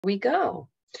We go.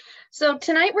 So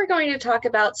tonight we're going to talk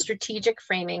about strategic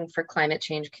framing for climate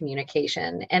change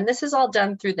communication. And this is all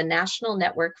done through the National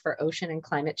Network for Ocean and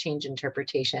Climate Change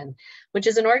Interpretation, which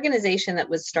is an organization that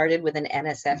was started with an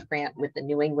NSF grant with the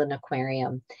New England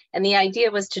Aquarium. And the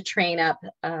idea was to train up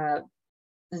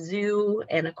zoo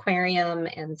and aquarium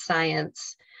and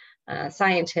scientists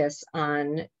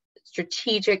on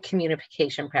strategic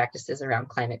communication practices around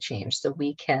climate change so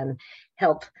we can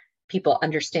help people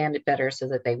understand it better so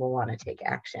that they will want to take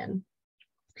action.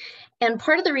 And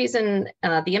part of the reason,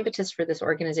 the impetus for this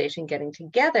organization getting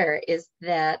together is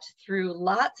that through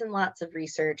lots and lots of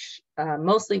research,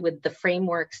 mostly with the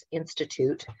Frameworks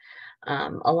Institute,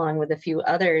 along with a few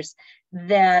others,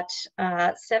 that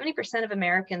 70% of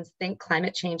Americans think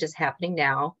climate change is happening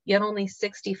now, yet only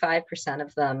 65%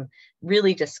 of them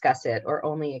really discuss it or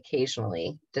only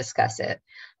occasionally discuss it.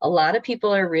 A lot of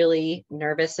people are really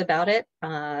nervous about it,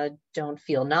 don't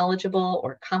feel knowledgeable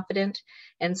or confident.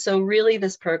 And so really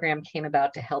this program came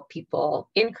about to help people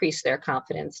increase their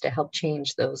confidence, to help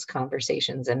change those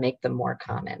conversations and make them more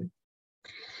common.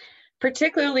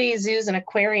 Particularly zoos and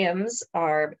aquariums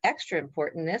are extra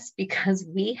important in this because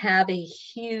we have a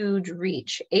huge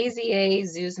reach. AZA,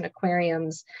 zoos and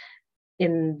aquariums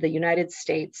in the United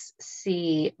States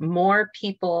see more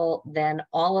people than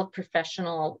all of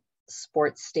professional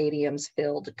sports stadiums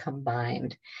filled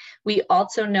combined. We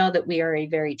also know that we are a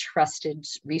very trusted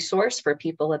resource for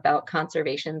people about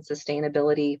conservation,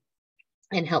 sustainability,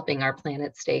 and helping our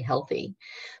planet stay healthy.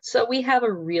 So we have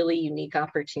a really unique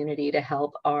opportunity to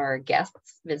help our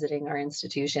guests visiting our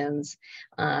institutions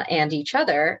and each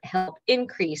other help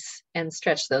increase and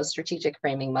stretch those strategic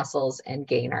framing muscles and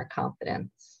gain our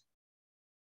confidence.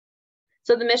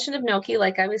 So the mission of NOCI,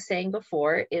 like I was saying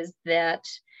before, is that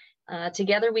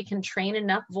together we can train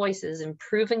enough voices in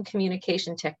proven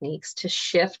communication techniques to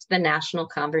shift the national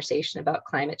conversation about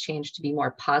climate change to be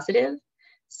more positive,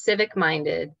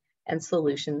 civic-minded, and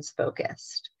solutions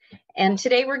focused. And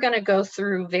today we're going to go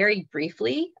through very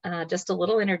briefly, just a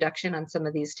little introduction on some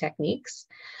of these techniques.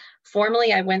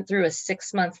 Formally, I went through a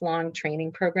 6-month-long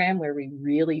training program where we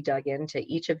really dug into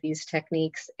each of these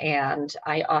techniques, and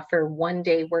I offer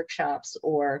one-day workshops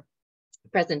or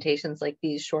presentations like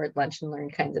these, short lunch and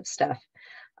learn kinds of stuff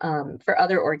for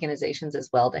other organizations as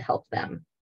well to help them.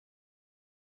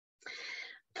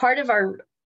 Part of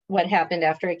what happened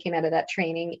after I came out of that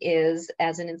training is,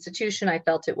 as an institution, I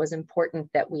felt it was important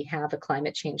that we have a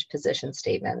climate change position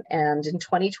statement. And in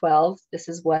 2012, this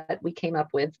is what we came up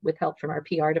with help from our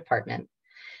PR department,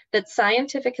 that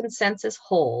scientific consensus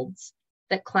holds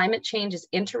that climate change is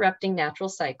interrupting natural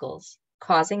cycles,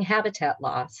 causing habitat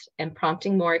loss, and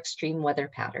prompting more extreme weather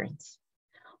patterns.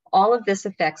 All of this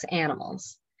affects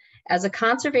animals. As a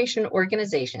conservation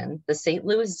organization, the St.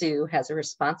 Louis Zoo has a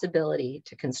responsibility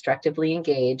to constructively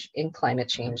engage in climate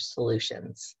change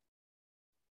solutions.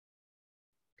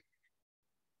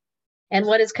 And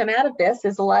what has come out of this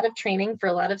is a lot of training for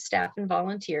a lot of staff and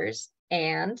volunteers,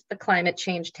 and the Climate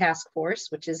Change Task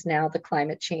Force, which is now the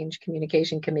Climate Change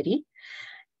Communication Committee,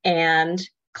 and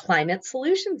Climate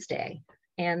Solutions Day,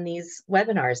 and these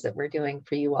webinars that we're doing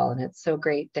for you all. And it's so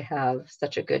great to have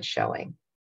such a good showing.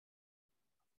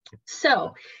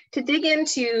 So to dig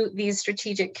into these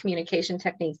strategic communication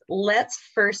techniques, let's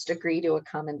first agree to a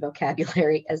common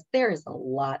vocabulary, as there is a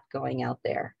lot going out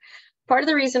there. Part of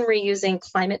the reason we're using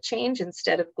climate change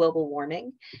instead of global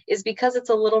warming is because it's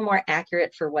a little more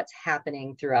accurate for what's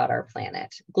happening throughout our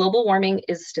planet. Global warming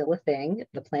is still a thing.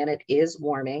 The planet is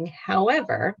warming.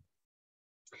 However,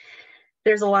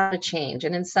 there's a lot of change.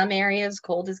 And in some areas,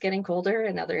 cold is getting colder.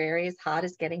 In other areas, hot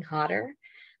is getting hotter.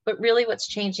 But really what's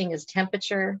changing is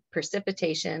temperature,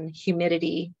 precipitation,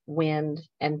 humidity, wind,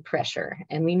 and pressure.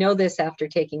 And we know this after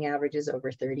taking averages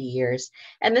over 30 years.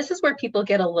 And this is where people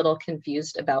get a little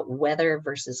confused about weather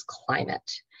versus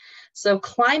climate. So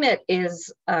climate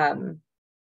is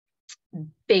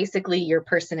basically your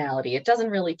personality. It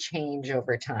doesn't really change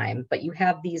over time, but you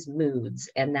have these moods,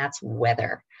 and that's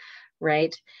weather,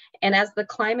 right? And as the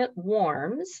climate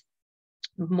warms,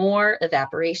 more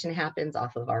evaporation happens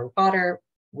off of our water,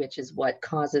 which is what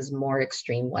causes more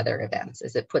extreme weather events,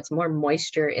 is it puts more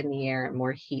moisture in the air and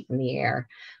more heat in the air,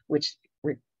 which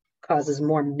causes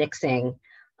more mixing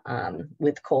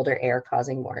with colder air,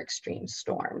 causing more extreme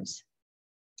storms.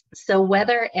 So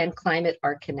weather and climate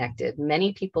are connected.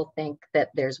 Many people think that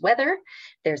there's weather,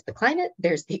 there's the climate,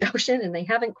 there's the ocean, and they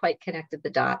haven't quite connected the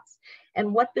dots.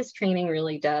 And what this training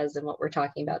really does, and what we're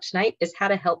talking about tonight, is how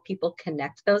to help people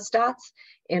connect those dots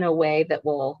in a way that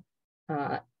will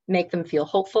make them feel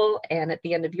hopeful. And at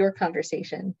the end of your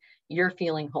conversation, you're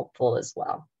feeling hopeful as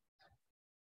well.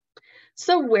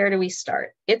 So where do we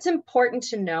start? It's important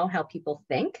to know how people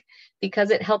think because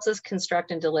it helps us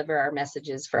construct and deliver our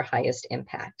messages for highest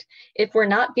impact. If we're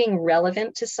not being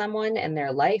relevant to someone and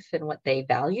their life and what they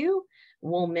value,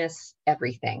 we'll miss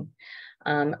everything.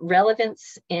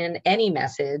 Relevance in any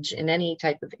message, in any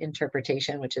type of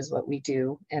interpretation, which is what we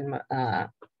do and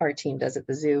our team does at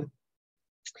the zoo,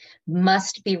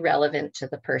 must be relevant to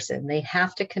the person. They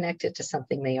have to connect it to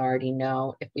something they already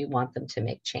know if we want them to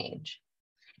make change.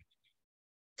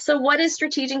 So what is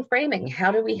strategic framing?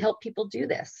 How do we help people do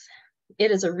this? It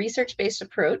is a research-based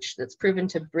approach that's proven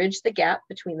to bridge the gap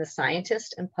between the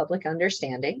scientist and public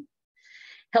understanding,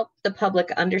 help the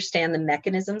public understand the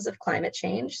mechanisms of climate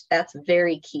change. That's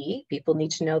very key. People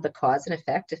need to know the cause and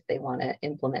effect if they want to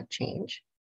implement change.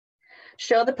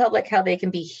 Show the public how they can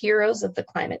be heroes of the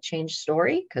climate change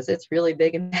story, because it's really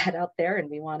big and bad out there, and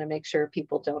we want to make sure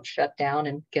people don't shut down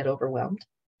and get overwhelmed.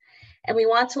 And we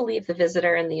want to leave the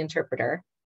visitor and the interpreter,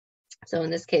 so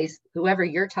in this case, whoever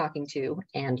you're talking to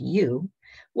and you,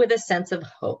 with a sense of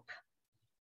hope.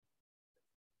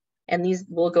 And these,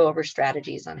 we'll go over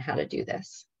strategies on how to do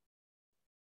this.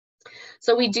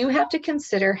 So we do have to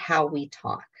consider how we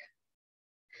talk.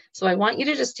 So I want you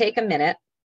to just take a minute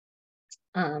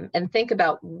and think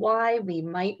about why we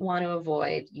might want to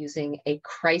avoid using a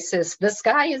crisis, the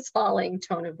sky is falling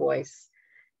tone of voice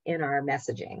in our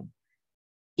messaging,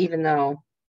 even though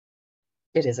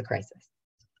it is a crisis.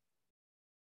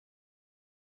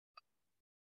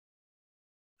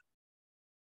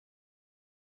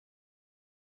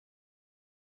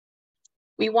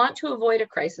 We want to avoid a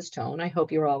crisis tone. I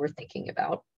hope you all were thinking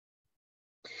about.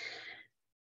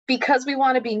 Because we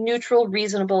want to be neutral,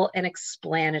 reasonable, and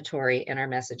explanatory in our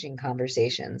messaging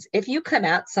conversations. If you come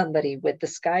at somebody with the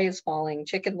sky is falling,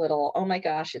 Chicken Little, oh my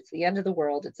gosh, it's the end of the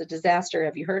world, it's a disaster,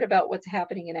 have you heard about what's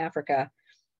happening in Africa?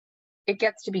 It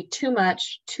gets to be too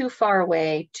much, too far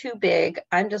away, too big.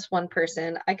 I'm just one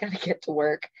person, I gotta get to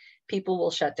work. People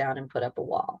will shut down and put up a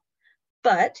wall.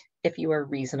 But if you are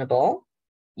reasonable,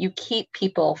 you keep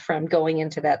people from going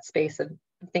into that space of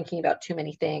thinking about too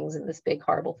many things and this big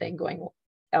horrible thing going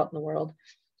out in the world,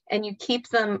 and you keep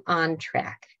them on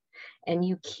track and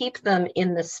you keep them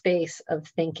in the space of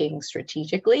thinking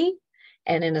strategically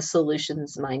and in a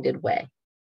solutions-minded way.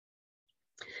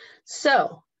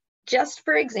 So just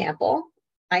for example,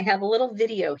 I have a little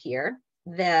video here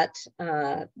that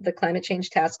the Climate Change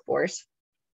Task Force,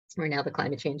 or now the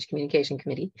Climate Change Communication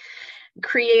Committee,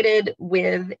 created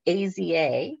with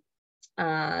AZA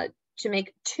to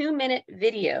make 2-minute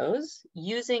videos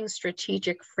using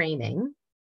strategic framing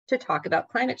to talk about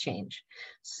climate change.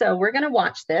 So we're going to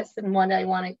watch this, and what I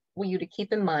want you to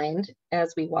keep in mind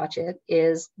as we watch it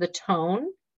is the tone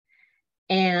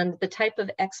and the type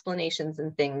of explanations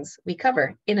and things we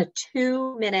cover in a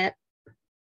 2-minute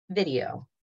video.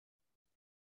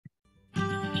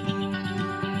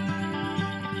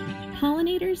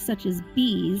 Pollinators such as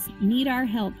bees need our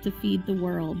help to feed the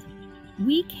world.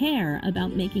 We care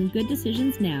about making good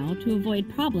decisions now to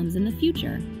avoid problems in the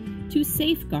future, to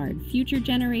safeguard future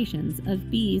generations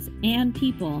of bees and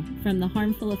people from the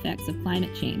harmful effects of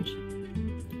climate change.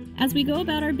 As we go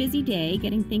about our busy day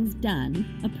getting things done,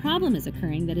 a problem is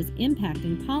occurring that is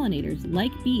impacting pollinators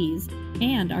like bees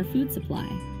and our food supply.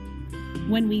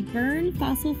 When we burn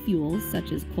fossil fuels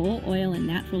such as coal, oil, and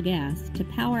natural gas to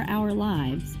power our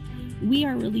lives, we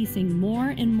are releasing more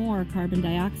and more carbon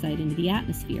dioxide into the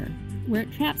atmosphere, where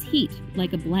it traps heat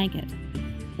like a blanket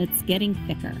that's getting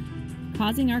thicker,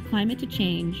 causing our climate to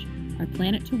change, our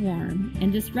planet to warm,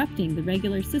 and disrupting the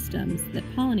regular systems that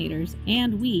pollinators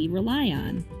and we rely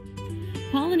on.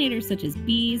 Pollinators such as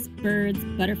bees, birds,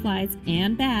 butterflies,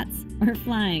 and bats are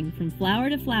flying from flower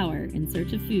to flower in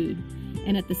search of food,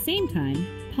 and at the same time,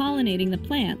 pollinating the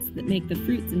plants that make the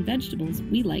fruits and vegetables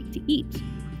we like to eat.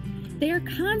 They are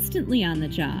constantly on the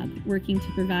job, working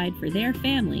to provide for their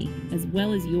family as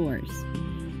well as yours.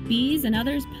 Bees and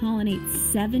others pollinate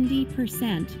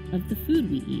 70% of the food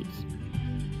we eat.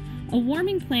 A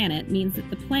warming planet means that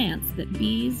the plants that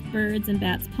bees, birds, and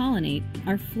bats pollinate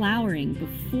are flowering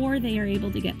before they are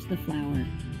able to get to the flower.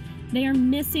 They are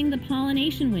missing the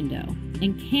pollination window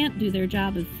and can't do their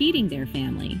job of feeding their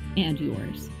family and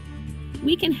yours.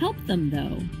 We can help them,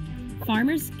 though.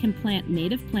 Farmers can plant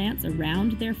native plants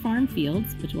around their farm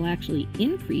fields, which will actually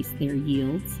increase their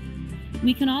yields.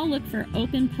 We can all look for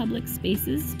open public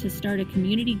spaces to start a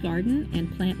community garden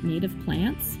and plant native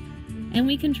plants. And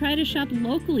we can try to shop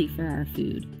locally for our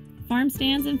food. Farm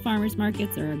stands and farmers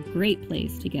markets are a great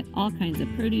place to get all kinds of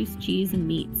produce, cheese, and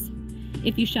meats.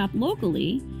 If you shop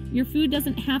locally, your food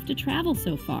doesn't have to travel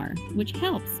so far, which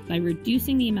helps by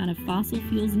reducing the amount of fossil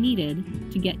fuels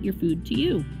needed to get your food to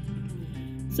you.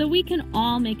 So we can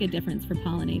all make a difference for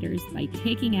pollinators by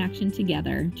taking action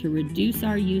together to reduce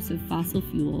our use of fossil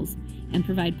fuels and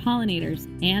provide pollinators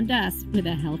and us with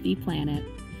a healthy planet.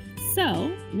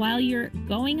 So while you're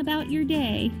going about your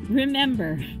day,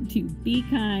 remember to be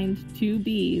kind to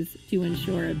bees to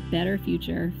ensure a better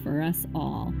future for us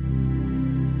all.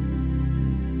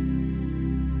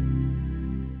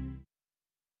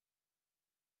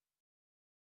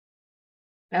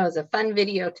 That was a fun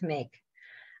video to make.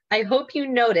 I hope you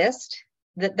noticed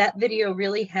that that video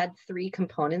really had 3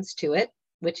 components to it,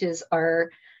 which is our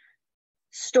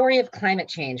story of climate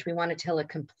change. We want to tell a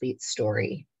complete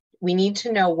story. We need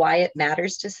to know why it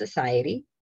matters to society.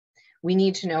 We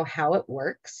need to know how it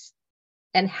works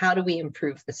and how do we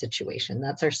improve the situation.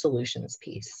 That's our solutions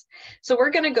piece. So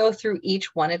we're going to go through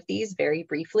each one of these very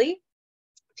briefly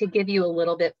to give you a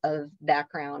little bit of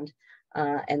background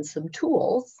and some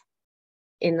tools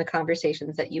in the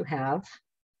conversations that you have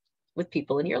with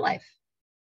people in your life.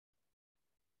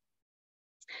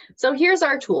 So here's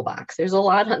our toolbox. There's a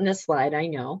lot on this slide, I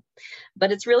know,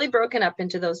 but it's really broken up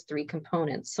into those 3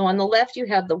 components. So on the left, you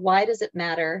have the why does it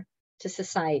matter to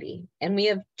society? And we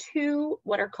have 2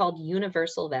 what are called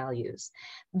universal values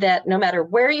that no matter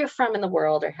where you're from in the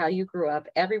world or how you grew up,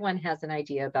 everyone has an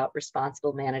idea about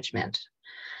responsible management.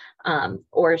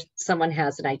 Or someone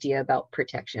has an idea about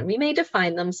protection. We may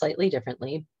define them slightly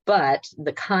differently, but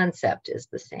the concept is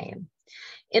the same.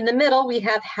 In the middle, we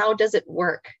have how does it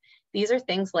work? These are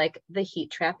things like the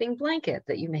heat trapping blanket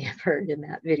that you may have heard in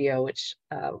that video, which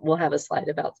we'll have a slide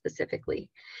about specifically.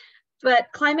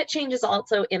 But climate change is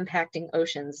also impacting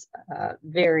oceans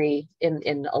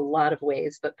in a lot of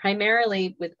ways, but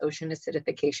primarily with ocean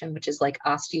acidification, which is like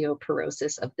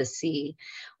osteoporosis of the sea,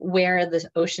 where the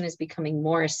ocean is becoming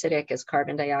more acidic as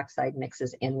carbon dioxide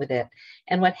mixes in with it.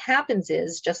 And what happens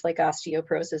is, just like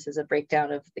osteoporosis is a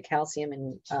breakdown of the calcium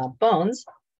in bones,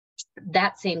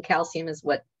 that same calcium is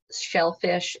what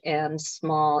shellfish and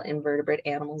small invertebrate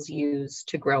animals use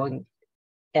to grow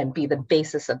and be the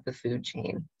basis of the food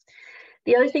chain.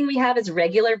 The other thing we have is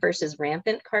regular versus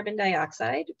rampant carbon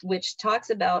dioxide, which talks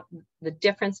about the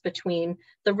difference between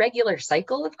the regular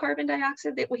cycle of carbon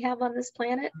dioxide that we have on this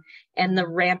planet and the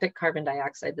rampant carbon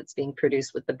dioxide that's being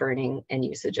produced with the burning and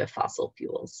usage of fossil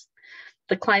fuels.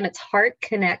 The climate's heart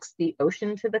connects the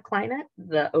ocean to the climate.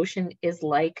 The ocean is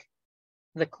like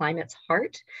the climate's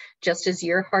heart. Just as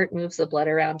your heart moves the blood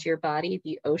around your body,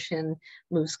 the ocean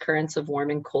moves currents of warm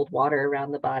and cold water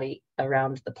around the body,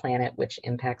 around the planet, which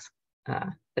impacts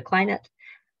the climate.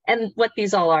 And what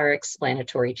these all are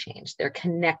explanatory change. They're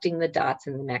connecting the dots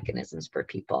and the mechanisms for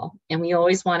people. And we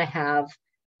always want to have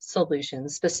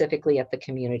solutions specifically at the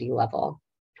community level.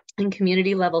 And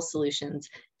community level solutions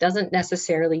doesn't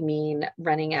necessarily mean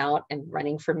running out and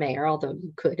running for mayor, although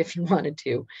you could if you wanted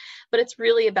to, but it's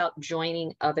really about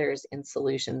joining others in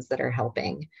solutions that are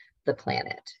helping the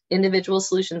planet. Individual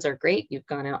solutions are great. You've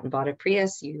gone out and bought a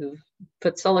Prius, you've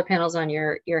put solar panels on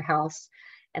your house,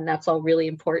 and that's all really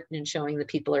important in showing the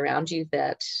people around you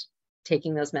that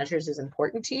taking those measures is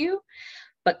important to you.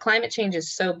 But climate change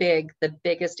is so big, the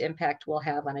biggest impact we'll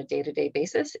have on a day-to-day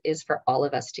basis is for all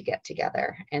of us to get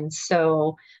together. And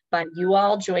so by you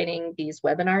all joining these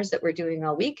webinars that we're doing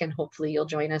all week, and hopefully you'll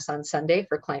join us on Sunday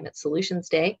for Climate Solutions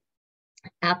Day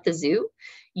at the zoo,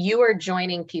 you are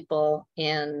joining people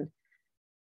in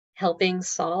helping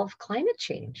solve climate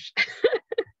change,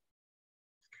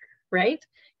 right?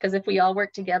 Because if we all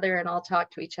work together and all talk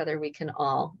to each other, we can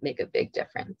all make a big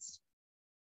difference.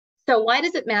 So why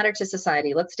does it matter to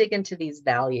society? Let's dig into these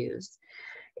values.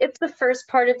 It's the first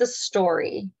part of the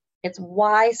story. It's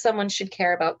why someone should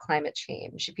care about climate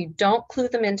change. If you don't clue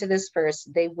them into this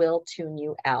first, they will tune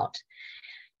you out.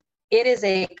 It is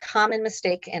a common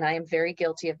mistake, and I am very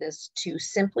guilty of this, to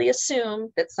simply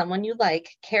assume that someone you like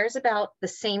cares about the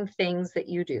same things that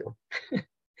you do.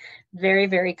 Very,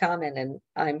 very common. And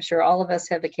I'm sure all of us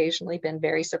have occasionally been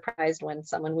very surprised when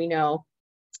someone we know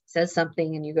says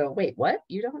something and you go, wait, what?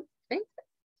 You don't think that?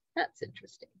 That's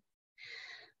interesting.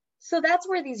 So that's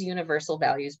where these universal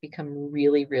values become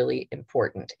really, really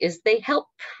important, is they help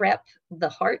prep the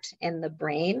heart and the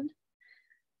brain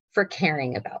for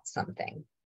caring about something.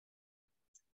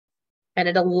 And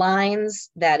it aligns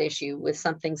that issue with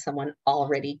something someone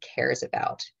already cares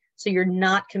about. So you're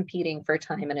not competing for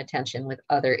time and attention with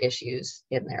other issues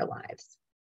in their lives.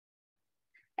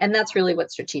 And that's really what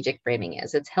strategic framing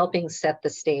is. It's helping set the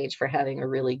stage for having a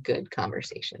really good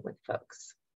conversation with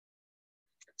folks.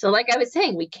 So like I was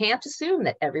saying, we can't assume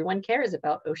that everyone cares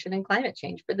about ocean and climate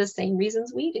change for the same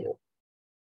reasons we do.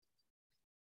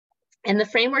 And the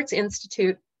Frameworks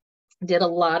Institute did a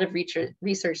lot of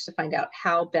research to find out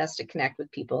how best to connect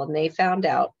with people. And they found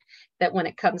out that when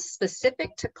it comes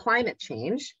specific to climate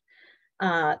change,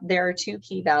 there are two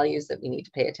key values that we need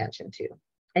to pay attention to.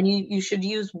 And you should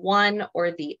use one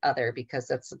or the other because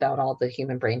that's about all the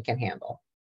human brain can handle.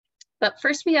 But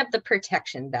first we have the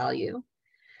protection value,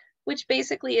 which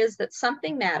basically is that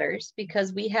something matters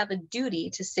because we have a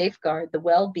duty to safeguard the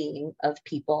well-being of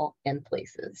people and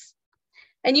places.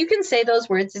 And you can say those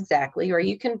words exactly, or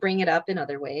you can bring it up in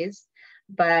other ways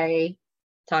by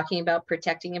talking about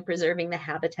protecting and preserving the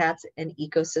habitats and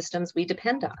ecosystems we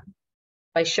depend on,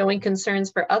 by showing concerns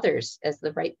for others as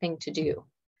the right thing to do,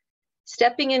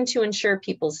 stepping in to ensure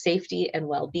people's safety and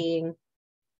well-being.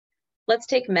 Let's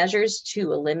take measures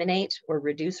to eliminate or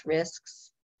reduce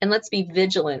risks, and let's be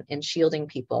vigilant in shielding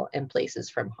people and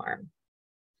places from harm.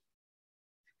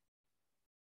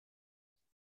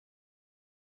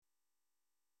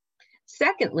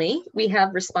 Secondly, we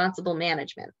have responsible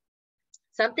management.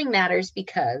 Something matters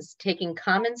because taking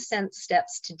common sense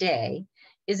steps today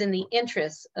is in the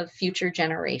interests of future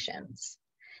generations.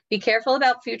 Be careful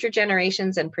about future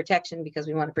generations and protection because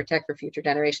we want to protect for future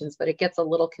generations, but it gets a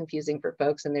little confusing for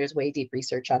folks and there's way deep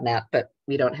research on that, but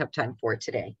we don't have time for it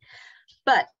today.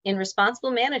 But in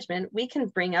responsible management, we can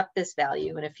bring up this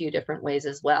value in a few different ways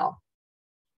as well.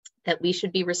 That we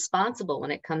should be responsible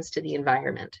when it comes to the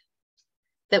environment.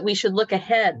 That we should look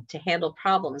ahead to handle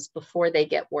problems before they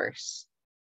get worse.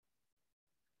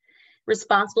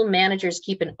 Responsible managers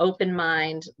keep an open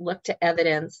mind, look to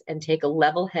evidence, and take a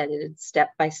level-headed,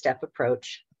 step-by-step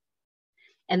approach.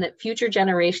 And that future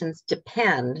generations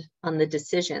depend on the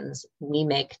decisions we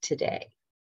make today.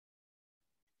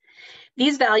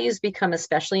 These values become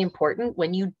especially important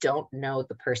when you don't know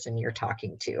the person you're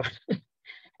talking to.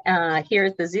 Here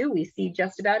at the zoo, we see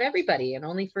just about everybody and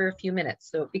only for a few minutes.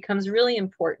 So it becomes really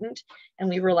important, and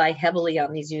we rely heavily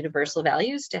on these universal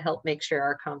values to help make sure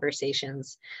our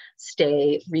conversations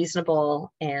stay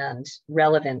reasonable and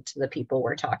relevant to the people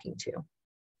we're talking to.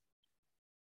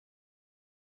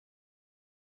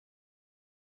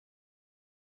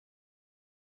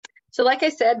 So like I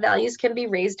said, values can be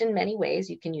raised in many ways.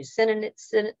 You can use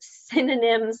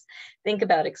synonyms, think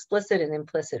about explicit and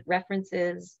implicit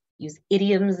references, use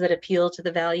idioms that appeal to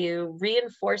the value,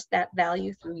 reinforce that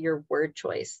value through your word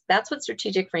choice. That's what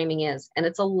strategic framing is, and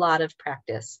it's a lot of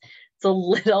practice. It's a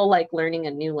little like learning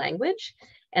a new language,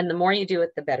 and the more you do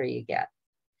it, the better you get.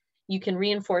 You can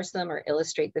reinforce them or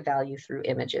illustrate the value through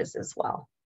images as well.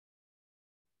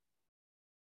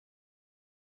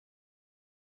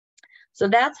 So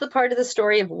that's the part of the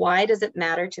story of why does it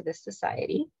matter to this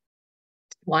society?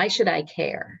 Why should I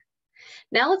care?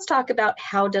 Now let's talk about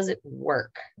how does it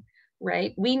work,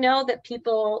 right? We know that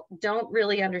people don't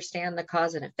really understand the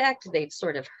cause and effect. They've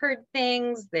sort of heard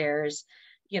things. There's,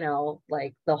 you know,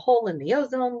 like the hole in the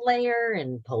ozone layer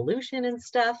and pollution and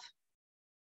stuff.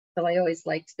 So I always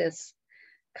liked this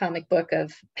comic book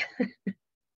of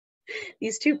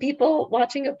these two people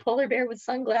watching a polar bear with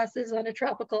sunglasses on a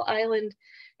tropical island.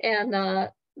 And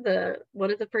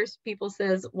one of the first people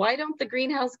says, why don't the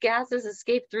greenhouse gases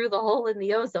escape through the hole in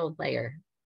the ozone layer?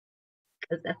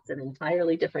 Because that's an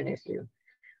entirely different issue.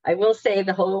 I will say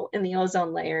the hole in the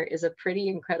ozone layer is a pretty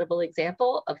incredible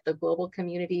example of the global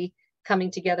community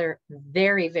coming together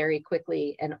very, very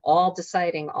quickly and all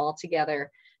deciding all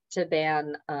together to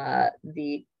ban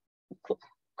the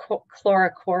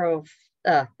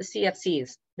the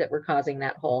CFCs that were causing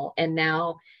that hole. And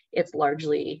now it's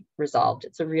largely resolved.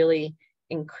 It's a really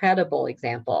incredible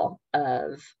example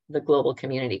of the global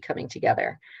community coming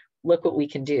together. Look what we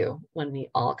can do when we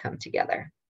all come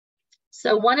together.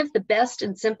 So one of the best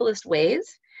and simplest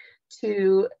ways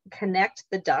to connect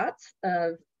the dots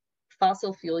of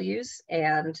fossil fuel use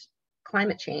and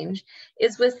climate change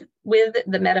is with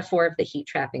the metaphor of the heat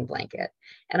trapping blanket.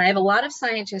 And I have a lot of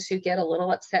scientists who get a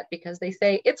little upset because they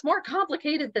say it's more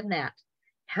complicated than that.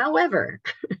 However,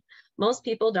 most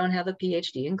people don't have a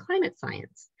PhD in climate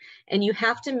science. And you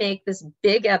have to make this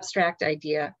big abstract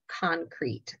idea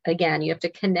concrete. Again, you have to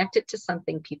connect it to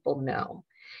something people know.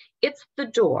 It's the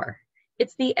door.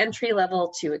 It's the entry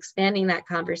level to expanding that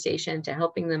conversation, to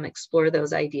helping them explore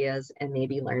those ideas and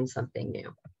maybe learn something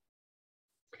new.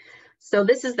 So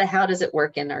this is the how does it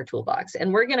work in our toolbox.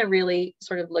 And we're going to really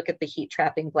sort of look at the heat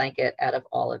trapping blanket out of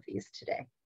all of these today.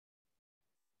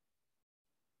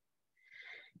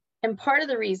 And part of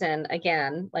the reason,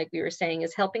 again, like we were saying,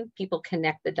 is helping people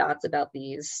connect the dots about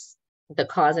the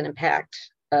cause and impact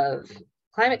of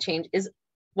climate change is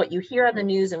what you hear on the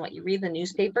news and what you read in the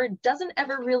newspaper doesn't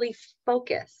ever really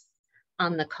focus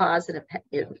on the cause and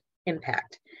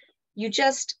impact. You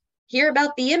just hear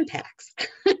about the impacts.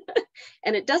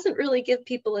 And it doesn't really give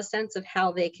people a sense of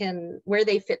how they can, where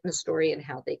they fit in the story and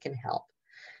how they can help.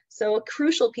 So a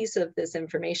crucial piece of this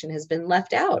information has been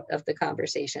left out of the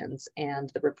conversations and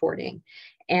the reporting.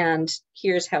 And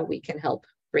here's how we can help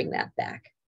bring that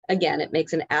back. Again, it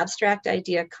makes an abstract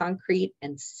idea concrete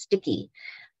and sticky.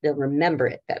 They'll remember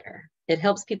it better. It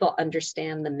helps people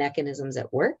understand the mechanisms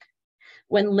at work.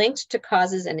 When linked to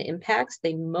causes and impacts,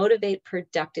 they motivate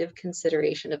productive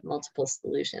consideration of multiple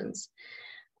solutions.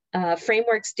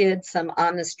 Frameworks did some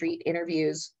on the street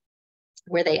interviews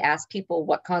where they ask people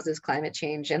what causes climate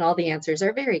change, and all the answers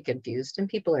are very confused and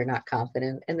people are not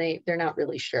confident and they're not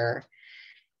really sure.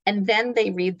 And then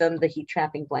they read them the heat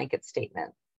trapping blanket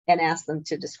statement and ask them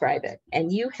to describe it.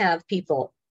 And you have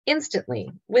people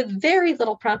instantly with very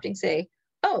little prompting say,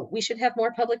 oh, we should have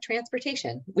more public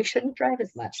transportation. We shouldn't drive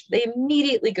as much. They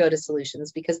immediately go to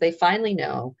solutions because they finally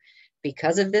know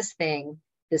because of this thing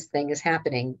is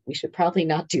happening. We should probably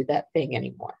not do that thing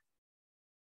anymore.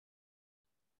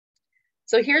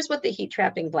 So here's what the heat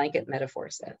trapping blanket metaphor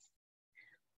says.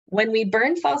 When we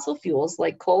burn fossil fuels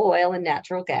like coal, oil, and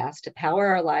natural gas to power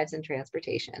our lives and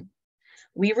transportation,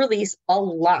 we release a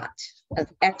lot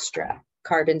of extra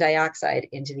carbon dioxide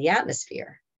into the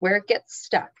atmosphere where it gets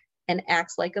stuck and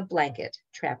acts like a blanket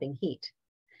trapping heat.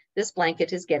 This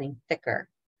blanket is getting thicker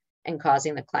and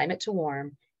causing the climate to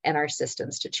warm and our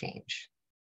systems to change.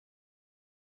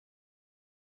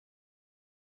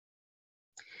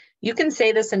 You can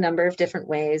say this a number of different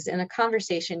ways. In a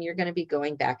conversation, you're going to be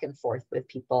going back and forth with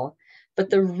people.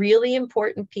 But the really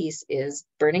important piece is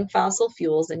burning fossil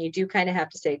fuels, and you do kind of have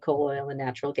to say coal, oil, and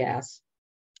natural gas,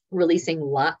 releasing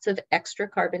lots of extra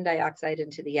carbon dioxide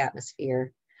into the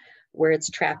atmosphere where it's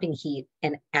trapping heat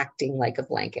and acting like a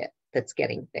blanket that's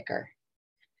getting thicker.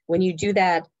 When you do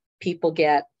that, people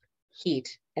get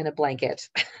heat and a blanket,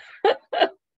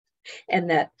 and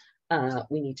that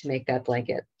we need to make that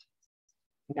blanket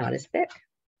not as thick.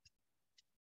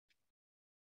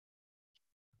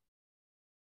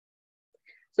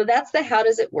 So that's the how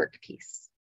does it work piece.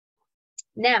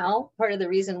 Now, part of the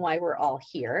reason why we're all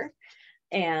here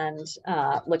and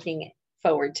looking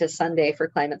forward to Sunday for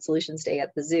Climate Solutions Day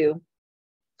at the zoo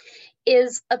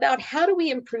is about how do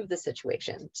we improve the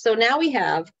situation. So now we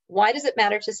have, why does it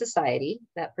matter to society,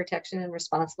 that protection and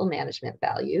responsible management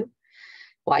value?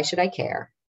 Why should I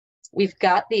care? We've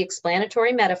got the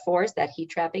explanatory metaphors, that heat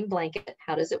trapping blanket.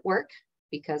 How does it work?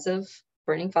 Because of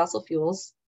burning fossil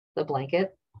fuels, the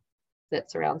blanket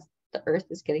that surrounds the earth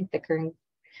is getting thicker and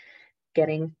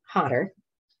getting hotter.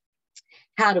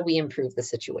 How do we improve the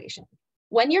situation?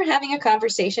 When you're having a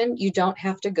conversation, you don't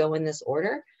have to go in this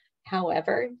order.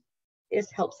 However,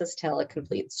 this helps us tell a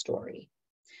complete story.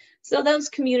 So those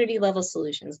community level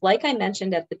solutions, like I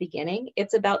mentioned at the beginning,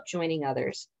 it's about joining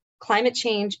others. Climate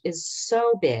change is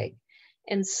so big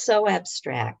and so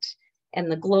abstract,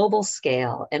 and the global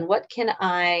scale, and what can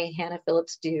I, Hannah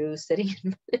Phillips, do sitting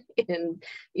in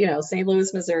St.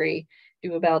 Louis, Missouri,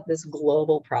 do about this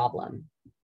global problem?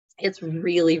 It's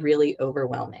really, really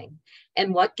overwhelming.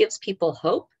 And what gives people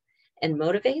hope and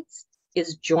motivates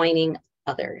is joining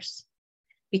others,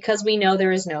 because we know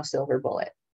there is no silver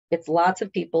bullet. It's lots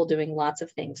of people doing lots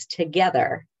of things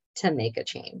together to make a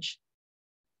change.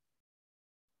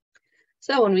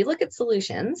 So when we look at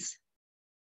solutions,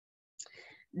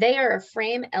 they are a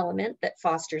frame element that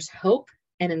fosters hope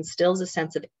and instills a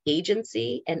sense of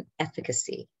agency and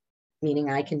efficacy, meaning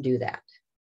I can do that.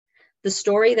 The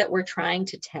story that we're trying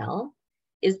to tell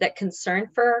is that concern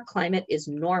for our climate is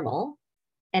normal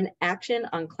and action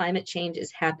on climate change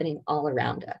is happening all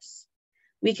around us.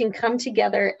 We can come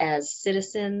together as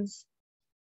citizens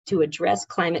to address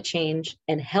climate change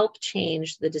and help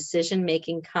change the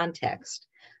decision-making context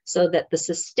so that the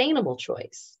sustainable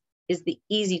choice is the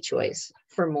easy choice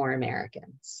for more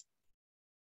Americans.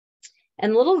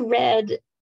 And the little red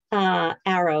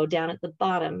arrow down at the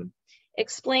bottom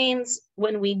explains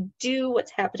when we do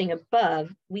what's happening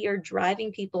above, we are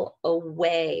driving people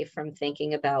away from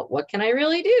thinking about what can I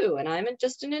really do? And I'm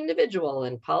just an individual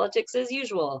and politics as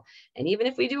usual. And even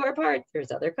if we do our part,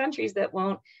 there's other countries that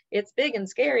won't. It's big and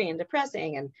scary and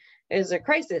depressing and there's a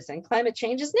crisis and climate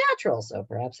change is natural. So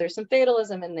perhaps there's some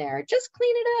fatalism in there. Just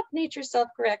clean it up, nature's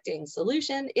self-correcting.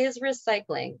 Solution is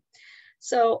recycling.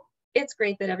 So it's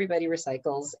great that everybody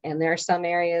recycles, and there are some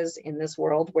areas in this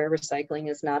world where recycling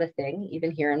is not a thing,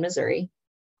 even here in Missouri,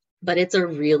 but it's a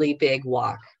really big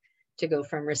walk to go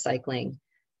from recycling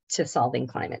to solving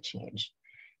climate change.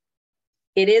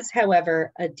 It is,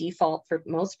 however, a default for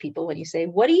most people when you say,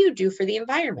 what do you do for the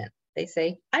environment? They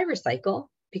say, I recycle,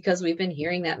 because we've been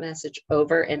hearing that message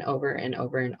over and over and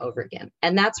over and over again.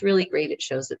 And that's really great. It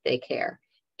shows that they care.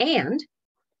 And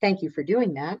thank you for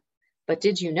doing that. But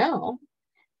did you know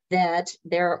that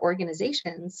there are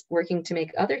organizations working to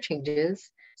make other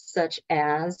changes, such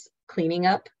as cleaning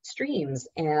up streams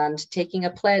and taking a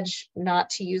pledge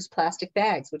not to use plastic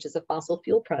bags, which is a fossil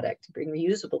fuel product, to bring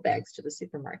reusable bags to the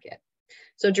supermarket.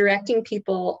 So directing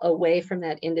people away from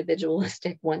that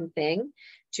individualistic one thing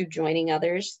to joining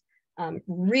others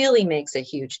really makes a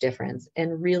huge difference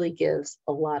and really gives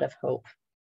a lot of hope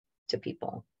to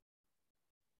people.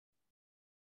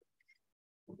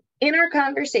 In our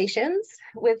conversations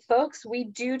with folks, we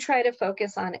do try to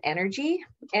focus on energy,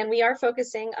 and we are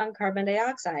focusing on carbon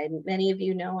dioxide. Many of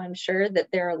you know, I'm sure,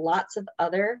 that there are lots of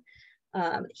other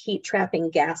heat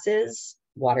trapping gases.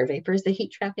 Water vapor is the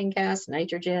heat trapping gas,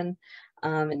 nitrogen,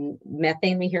 and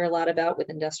methane we hear a lot about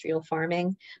with industrial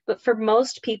farming. But for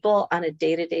most people on a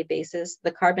day-to-day basis,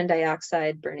 the carbon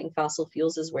dioxide burning fossil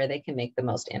fuels is where they can make the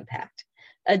most impact.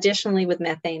 Additionally, with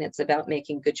methane, it's about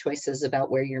making good choices about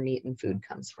where your meat and food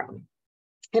comes from.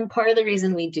 And part of the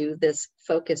reason we do this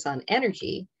focus on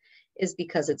energy is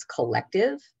because it's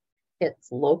collective,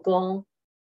 it's local,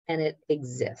 and it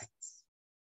exists.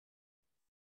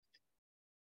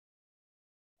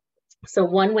 So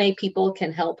one way people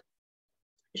can help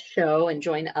show and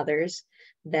join others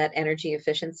that energy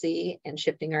efficiency and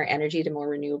shifting our energy to more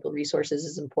renewable resources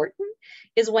is important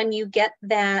is when you get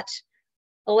that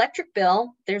electric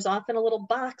bill, there's often a little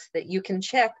box that you can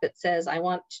check that says, I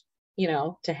want,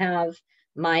 to have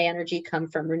my energy come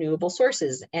from renewable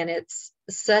sources. And it's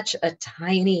such a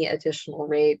tiny additional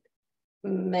rate.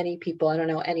 Many people, I don't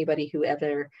know anybody who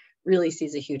ever really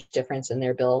sees a huge difference in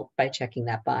their bill by checking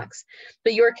that box.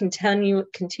 But you're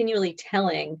continually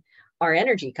telling our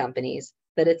energy companies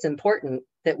that it's important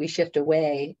that we shift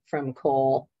away from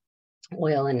coal,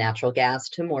 oil, and natural gas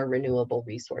to more renewable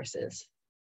resources.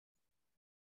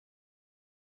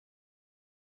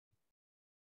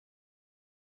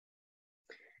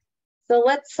 So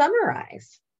let's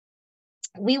summarize.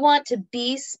 We want to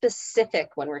be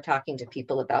specific when we're talking to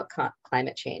people about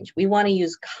climate change. We want to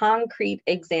use concrete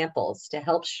examples to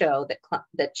help show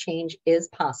that change is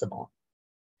possible.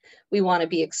 We want to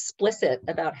be explicit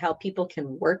about how people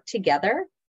can work together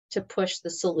to push the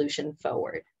solution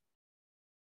forward.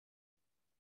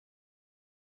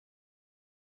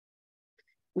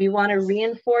 We want to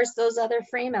reinforce those other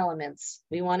frame elements.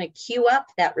 We want to queue up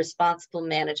that responsible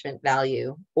management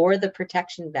value or the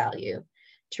protection value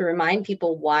to remind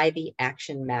people why the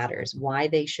action matters, why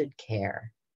they should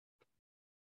care.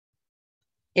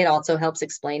 It also helps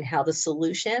explain how the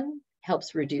solution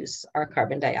helps reduce our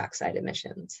carbon dioxide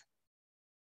emissions.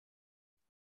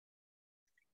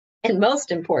 And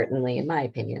most importantly, in my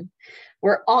opinion,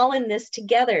 we're all in this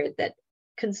together, that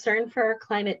concern for our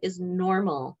climate is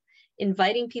normal.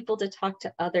 Inviting people to talk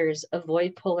to others,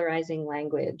 avoid polarizing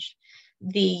language.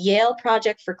 The Yale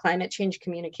Project for Climate Change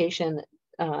Communication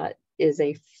is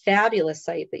a fabulous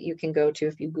site that you can go to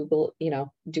if you Google,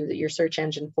 do your search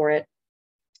engine for it.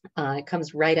 It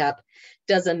comes right up,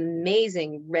 does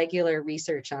amazing regular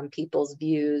research on people's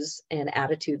views and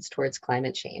attitudes towards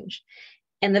climate change.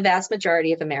 And the vast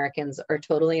majority of Americans are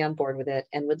totally on board with it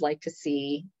and would like to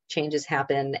see changes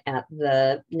happen at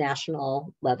the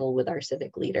national level with our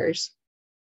civic leaders.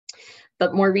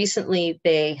 But more recently,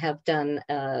 they have done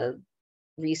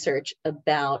research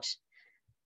about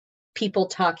people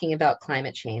talking about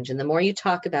climate change. And the more you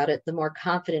talk about it, the more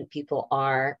confident people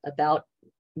are about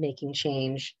making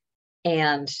change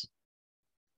and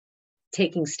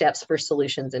taking steps for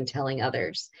solutions and telling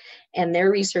others. And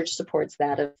their research supports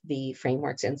that of the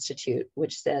Frameworks Institute,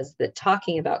 which says that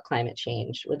talking about climate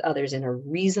change with others in a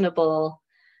reasonable,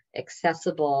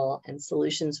 accessible, and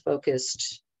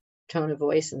solutions-focused tone of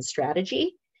voice and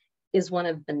strategy is one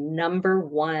of the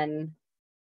 #1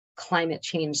 climate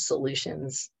change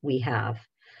solutions we have.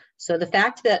 So the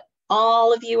fact that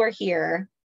all of you are here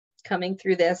coming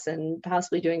through this and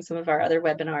possibly doing some of our other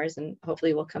webinars, and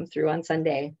hopefully will come through on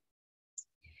Sunday,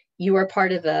 you are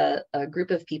part of a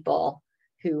group of people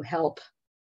who help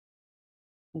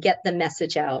get the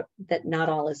message out that not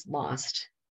all is lost,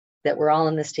 that we're all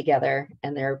in this together,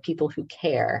 and there are people who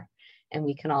care, and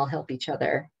we can all help each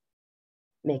other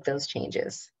make those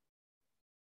changes.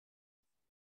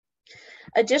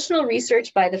 Additional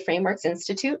research by the Frameworks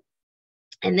Institute,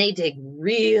 and they dig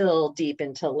real deep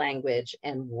into language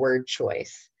and word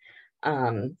choice,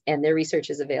 and their research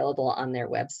is available on their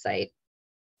website.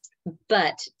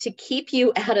 But to keep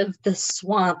you out of the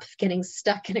swamp, getting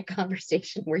stuck in a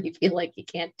conversation where you feel like you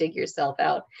can't dig yourself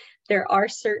out, there are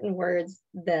certain words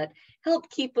that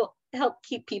help keep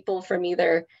people from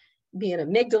either being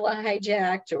amygdala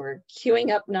hijacked or queuing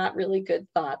up not really good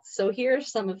thoughts. So here are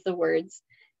some of the words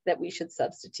that we should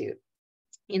substitute.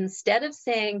 Instead of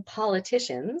saying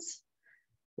politicians,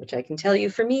 which I can tell you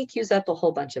for me cues up a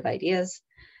whole bunch of ideas,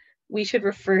 we should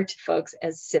refer to folks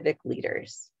as civic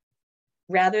leaders.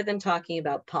 Rather than talking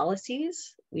about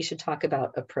policies, we should talk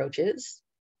about approaches.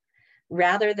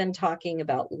 Rather than talking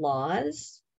about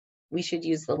laws, we should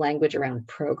use the language around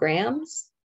programs.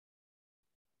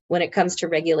 When it comes to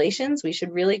regulations, we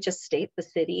should really just state the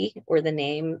city or the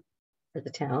name or the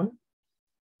town.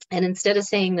 And instead of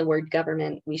saying the word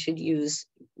government, we should use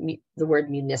the word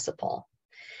municipal.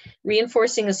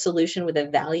 Reinforcing a solution with a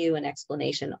value and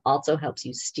explanation also helps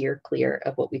you steer clear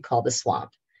of what we call the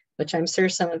swamp, which I'm sure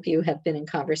some of you have been in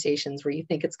conversations where you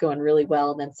think it's going really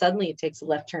well, and then suddenly it takes a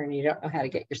left turn and you don't know how to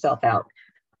get yourself out.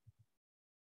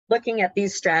 Looking at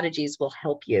these strategies will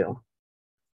help you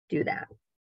do that.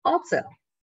 Also,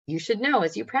 you should know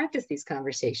as you practice these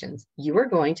conversations, you are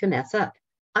going to mess up.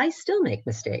 I still make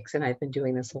mistakes, and I've been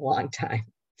doing this a long time.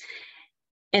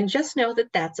 And just know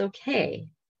that that's okay.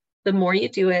 The more you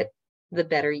do it, the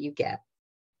better you get.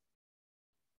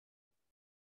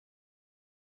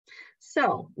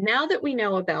 So now that we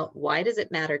know about why does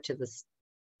it matter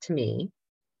to me,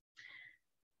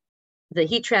 the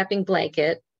heat trapping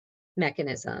blanket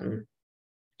mechanism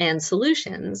and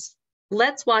solutions,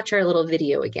 let's watch our little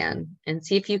video again and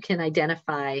see if you can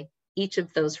identify each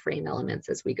of those frame elements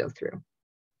as we go through.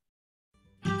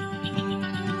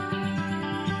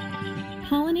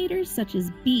 Pollinators such as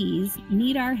bees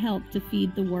need our help to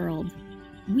feed the world.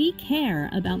 We care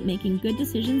about making good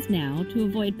decisions now to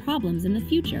avoid problems in the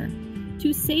future,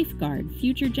 to safeguard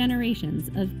future generations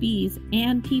of bees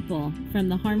and people from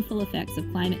the harmful effects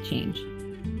of climate change.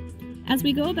 As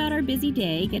we go about our busy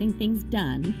day getting things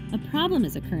done, a problem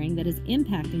is occurring that is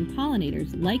impacting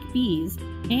pollinators like bees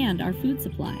and our food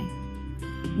supply.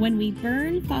 When we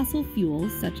burn fossil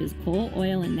fuels such as coal,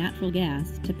 oil, and natural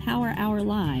gas to power our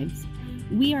lives,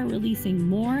 we are releasing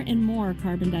more and more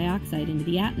carbon dioxide into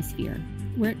the atmosphere,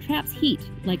 where it traps heat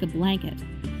like a blanket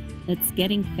that's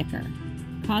getting thicker,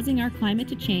 causing our climate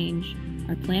to change,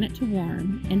 our planet to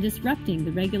warm, and disrupting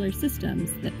the regular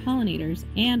systems that pollinators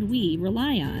and we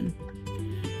rely on.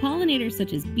 Pollinators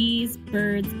such as bees,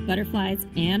 birds, butterflies,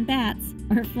 and bats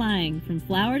are flying from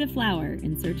flower to flower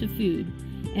in search of food,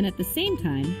 and at the same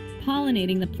time,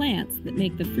 pollinating the plants that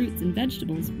make the fruits and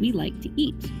vegetables we like to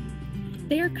eat.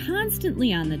 They are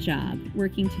constantly on the job,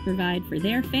 working to provide for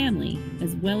their family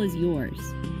as well as yours.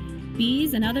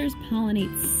 Bees and others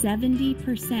pollinate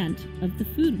 70% of the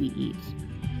food we eat.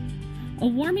 A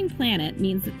warming planet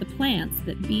means that the plants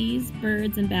that bees,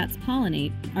 birds, and bats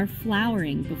pollinate are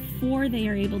flowering before they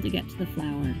are able to get to the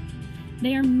flower.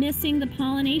 They are missing the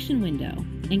pollination window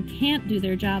and can't do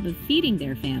their job of feeding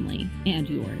their family and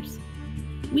yours.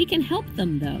 We can help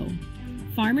them, though.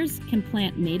 Farmers can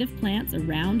plant native plants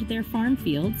around their farm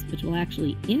fields, which will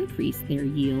actually increase their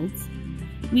yields.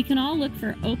 We can all look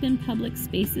for open public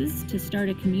spaces to start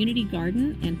a community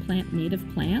garden and plant native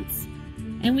plants.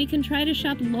 And we can try to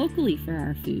shop locally for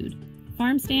our food.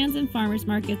 Farm stands and farmers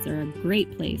markets are a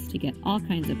great place to get all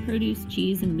kinds of produce,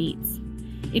 cheese, and meats.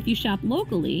 If you shop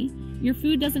locally, your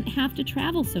food doesn't have to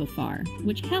travel so far,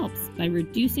 which helps by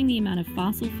reducing the amount of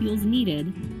fossil fuels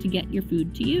needed to get your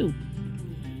food to you.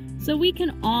 So we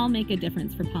can all make a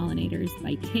difference for pollinators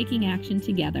by taking action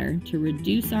together to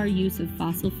reduce our use of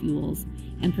fossil fuels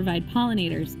and provide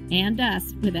pollinators and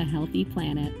us with a healthy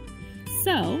planet.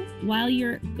 So, while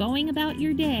you're going about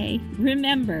your day,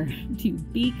 remember to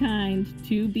be kind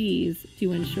to bees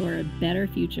to ensure a better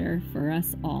future for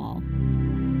us all.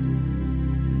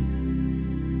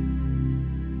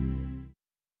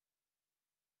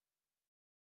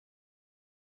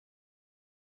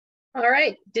 All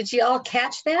right, did you all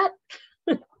catch that?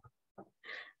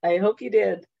 I hope you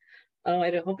did. Oh,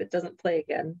 I hope it doesn't play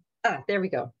again. Ah, there we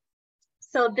go.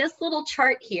 So this little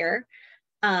chart here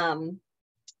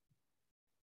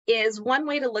is one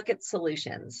way to look at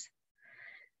solutions.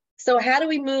 So how do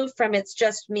we move from it's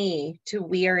just me to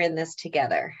we are in this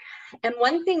together? And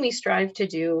one thing we strive to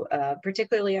do,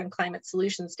 particularly on Climate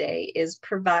Solutions Day, is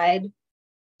provide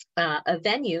a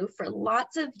venue for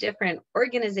lots of different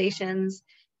organizations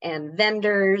and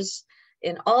vendors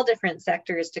in all different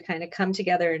sectors to kind of come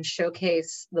together and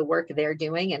showcase the work they're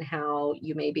doing and how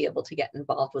you may be able to get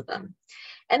involved with them.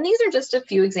 And these are just a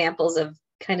few examples of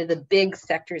kind of the big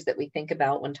sectors that we think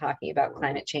about when talking about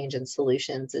climate change and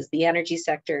solutions is the energy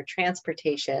sector,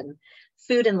 transportation,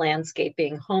 food and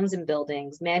landscaping, homes and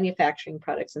buildings, manufacturing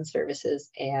products and services,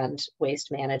 and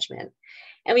waste management.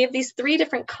 And we have these three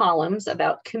different columns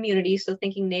about community, so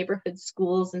thinking neighborhoods,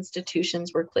 schools,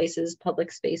 institutions, workplaces,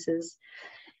 public spaces.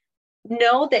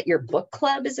 Know that your book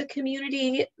club is a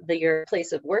community, that your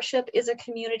place of worship is a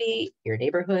community, your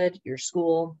neighborhood, your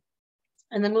school,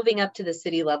 and then moving up to the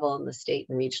city level and the state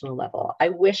and regional level. I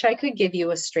wish I could give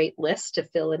you a straight list to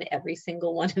fill in every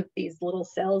single one of these little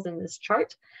cells in this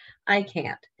chart. I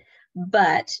can't.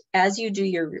 But as you do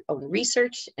your own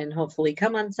research and hopefully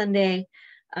come on Sunday,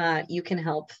 you can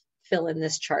help fill in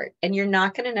this chart. And you're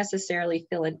not going to necessarily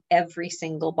fill in every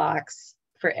single box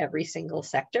for every single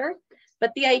sector.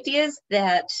 But the idea is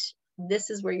that this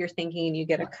is where you're thinking and you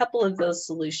get a couple of those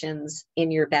solutions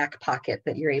in your back pocket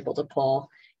that you're able to pull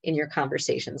in your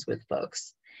conversations with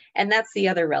folks. And that's the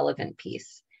other relevant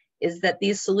piece, is that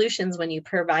these solutions, when you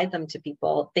provide them to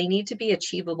people, they need to be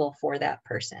achievable for that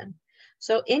person.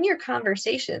 So in your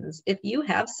conversations, if you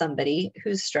have somebody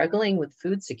who's struggling with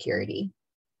food security,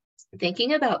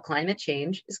 thinking about climate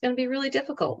change is going to be really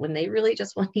difficult when they really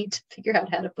just need to figure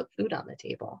out how to put food on the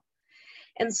table.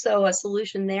 And so a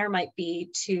solution there might be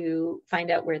to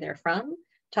find out where they're from,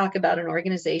 talk about an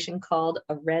organization called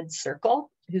A Red Circle,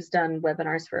 who's done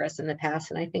webinars for us in the past,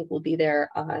 and I think we'll be there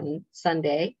on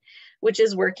Sunday, which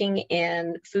is working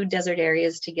in food desert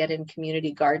areas to get in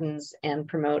community gardens and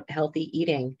promote healthy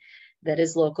eating that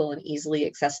is local and easily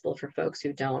accessible for folks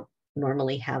who don't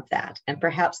normally have that. And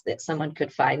perhaps that someone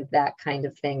could find that kind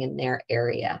of thing in their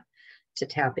area to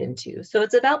tap into. So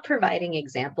it's about providing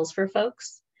examples for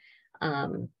folks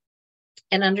and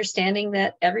understanding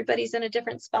that everybody's in a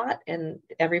different spot and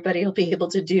everybody will be able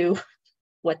to do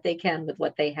what they can with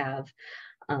what they have.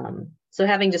 So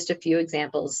having just a few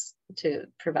examples to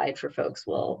provide for folks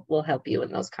will help you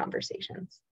in those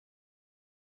conversations.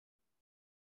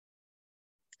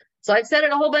 So I've said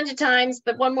it a whole bunch of times,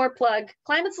 but one more plug,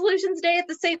 Climate Solutions Day at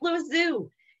the St. Louis Zoo.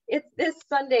 It's this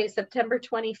Sunday, September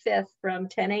 25th from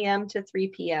 10 a.m. to 3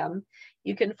 p.m.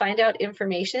 You can find out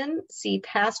information, see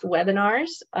past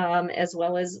webinars, as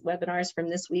well as webinars from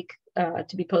this week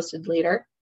to be posted later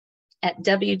at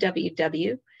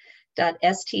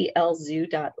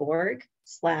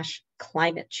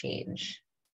www.stlzoo.org/climate change.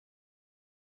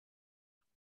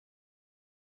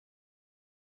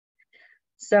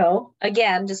 So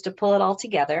again, just to pull it all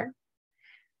together,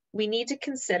 we need to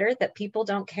consider that people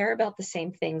don't care about the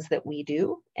same things that we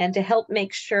do. And to help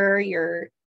make sure you're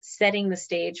setting the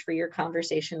stage for your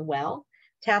conversation well,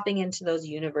 tapping into those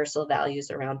universal values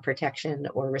around protection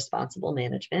or responsible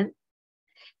management,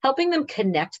 helping them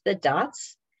connect the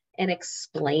dots and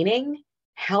explaining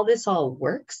how this all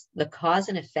works, the cause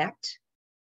and effect,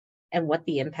 and what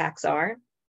the impacts are.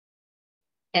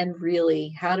 And really,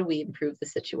 how do we improve the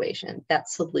situation?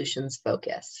 That's solutions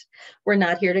focused. We're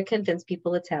not here to convince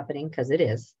people it's happening, because it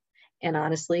is. And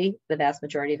honestly, the vast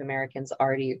majority of Americans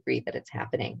already agree that it's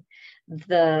happening.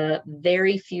 The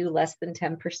very few, less than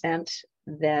 10%,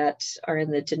 that are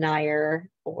in the denier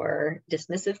or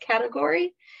dismissive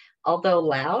category, although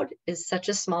loud, is such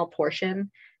a small portion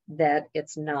that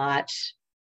it's not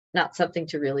something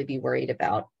to really be worried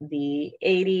about. The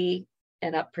 80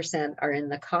 and up % are in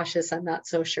the cautious, I'm not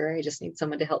so sure, I just need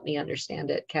someone to help me understand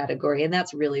it category. And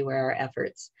that's really where our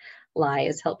efforts lie,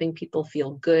 is helping people feel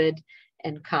good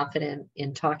and confident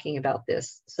in talking about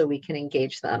this so we can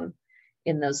engage them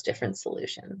in those different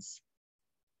solutions.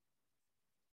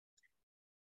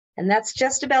 And that's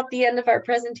just about the end of our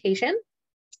presentation.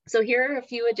 So here are a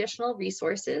few additional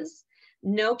resources.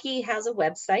 NOKI has a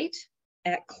website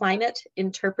at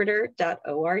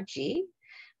climateinterpreter.org,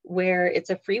 where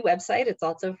it's a free website. It's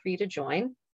also free to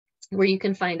join, where you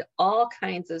can find all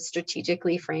kinds of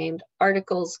strategically framed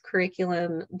articles,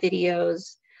 curriculum,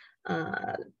 videos,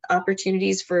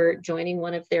 opportunities for joining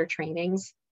one of their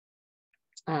trainings.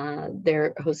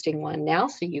 They're hosting one now,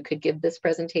 so you could give this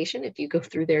presentation if you go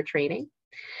through their training.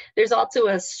 There's also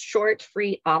a short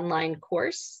free online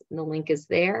course, and the link is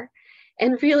there.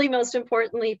 And really, most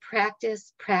importantly,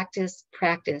 practice, practice,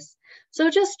 practice. So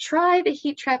just try the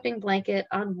heat trapping blanket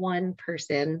on one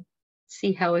person,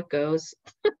 see how it goes.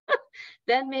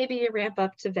 Then maybe you ramp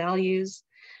up to values,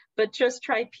 but just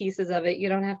try pieces of it. You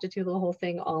don't have to do the whole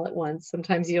thing all at once.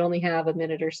 Sometimes you only have a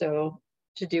minute or so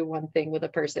to do one thing with a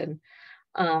person.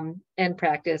 And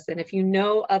practice. And if you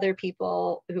know other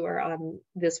people who are on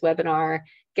this webinar,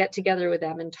 get together with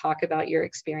them and talk about your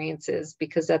experiences,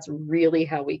 because that's really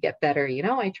how we get better. You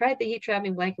know, I tried the heat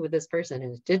trapping blanket with this person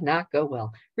and it did not go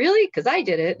well. Really? Because I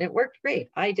did it and it worked great.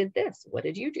 I did this. What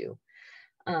did you do?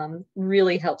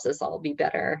 Really helps us all be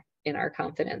better in our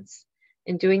confidence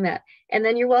in doing that. And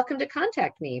then you're welcome to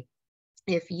contact me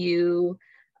if you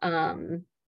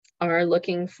are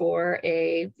looking for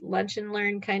a lunch and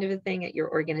learn kind of a thing at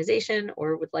your organization,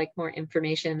 or would like more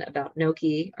information about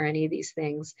NOKI or any of these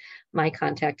things. My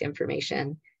contact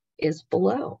information is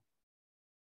below.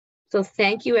 So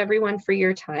thank you everyone for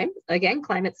your time. Again,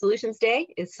 Climate Solutions Day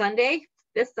is Sunday,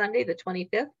 this Sunday, the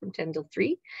 25th from 10 till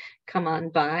 3. Come on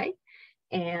by.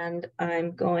 And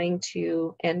I'm going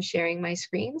to end sharing my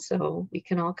screen so we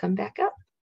can all come back up.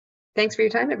 Thanks for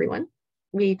your time, everyone.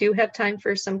 We do have time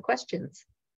for some questions.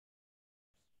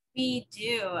 We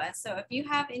do. So if you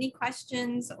have any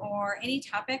questions or any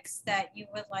topics that you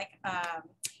would like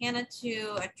Hannah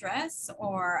to address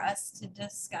or us to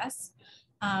discuss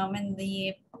in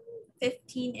the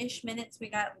 15-ish minutes we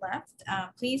got left,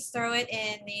 please throw it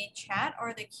in the chat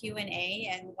or the Q&A.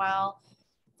 And while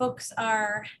folks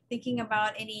are thinking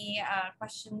about any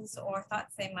questions or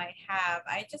thoughts they might have,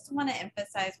 I just want to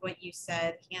emphasize what you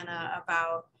said, Hannah,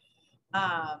 about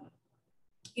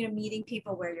meeting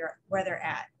people where they're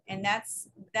at. And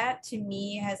that to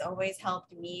me has always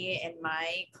helped me in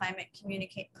my climate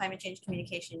change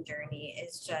communication journey,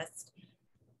 is just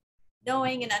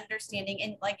knowing and understanding.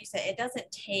 And like you said, it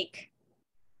doesn't take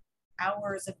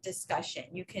hours of discussion.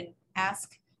 You can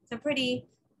ask some pretty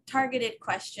targeted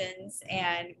questions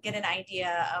and get an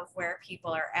idea of where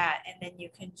people are at. And then you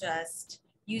can just,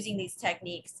 using these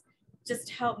techniques, just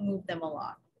help move them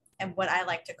along. And what I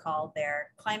like to call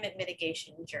their climate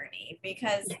mitigation journey,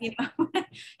 because,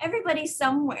 everybody's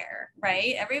somewhere,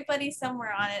 right? Everybody's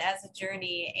somewhere on it as a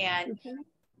journey. And,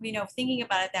 thinking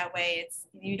about it that way,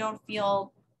 you don't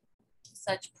feel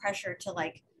such pressure to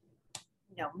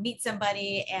meet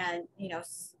somebody and,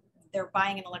 they're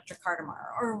buying an electric car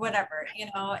tomorrow or whatever,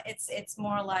 it's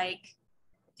more like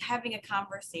having a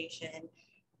conversation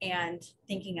and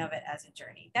thinking of it as a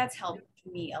journey. That's helped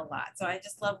me a lot. So I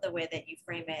just love the way that you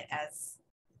frame it as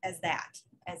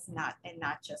not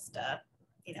just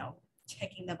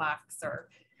checking the box or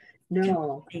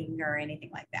or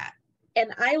anything like that.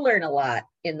 And I learn a lot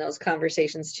in those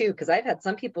conversations too, because I've had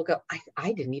some people go,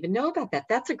 I didn't even know about that.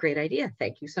 That's a great idea.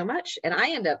 Thank you so much. And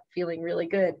I end up feeling really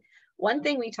good. One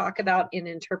thing we talk about in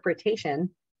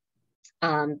interpretation,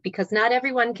 because not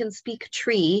everyone can speak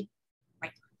tree,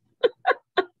 right.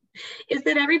 is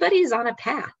that everybody's on a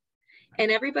path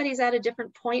and everybody's at a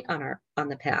different point on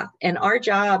the path. And our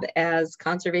job as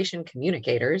conservation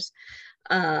communicators,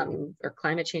 or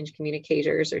climate change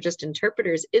communicators, or just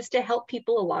interpreters, is to help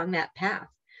people along that path.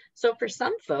 So for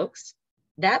some folks,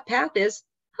 that path is,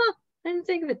 I didn't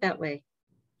think of it that way.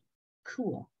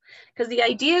 Cool. Because the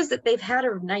idea is that they've had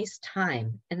a nice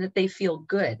time and that they feel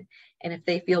good. And if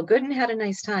they feel good and had a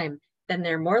nice time, then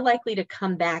they're more likely to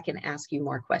come back and ask you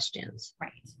more questions.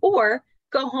 Right. Or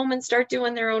go home and start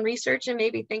doing their own research and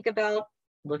maybe think about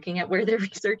looking at where their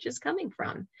research is coming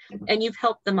from. And you've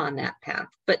helped them on that path.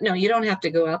 But no, you don't have to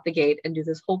go out the gate and do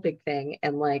this whole big thing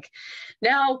and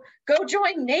now go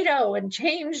join NATO and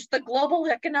change the global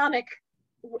economic.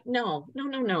 No.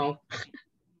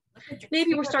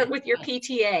 Maybe we'll start with your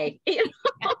PTA. Yeah,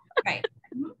 right.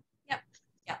 Yep.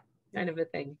 Kind of a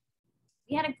thing.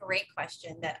 We had a great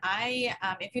question that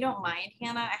if you don't mind,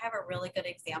 Hannah, I have a really good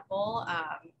example.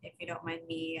 If you don't mind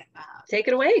me. Take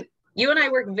it away. You and I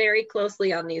work very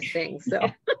closely on these things. So.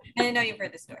 And I know you've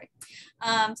heard the story.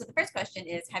 So the first question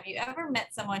is, have you ever met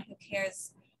someone who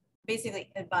cares basically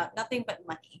about nothing but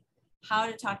money? How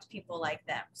to talk to people like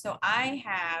them? So I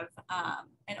have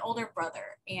an older brother,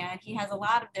 and he has a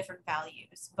lot of different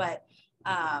values, but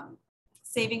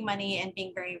saving money and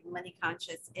being very money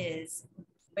conscious is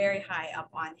very high up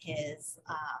on his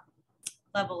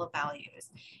level of values.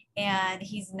 And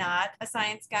he's not a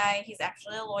science guy. He's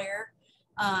actually a lawyer.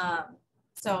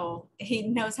 So he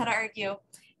knows how to argue,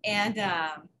 and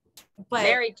but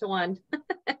married to one.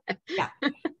 Yeah,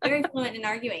 very fluent in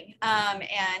arguing.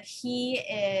 And he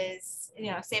is,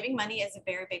 saving money is a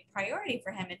very big priority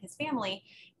for him and his family.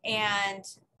 And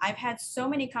I've had so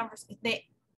many conversations.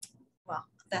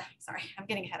 Sorry, I'm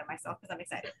getting ahead of myself because I'm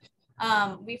excited.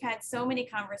 We've had so many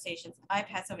conversations. I've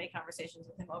had so many conversations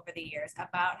with him over the years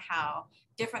about how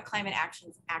different climate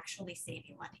actions actually save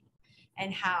you money,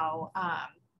 and how,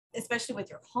 especially with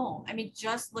your home. I mean,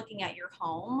 just looking at your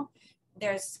home,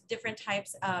 there's different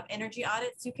types of energy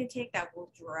audits you can take that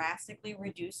will drastically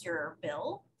reduce your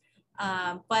bill.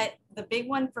 But the big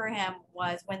one for him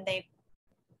was when they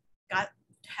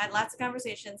had lots of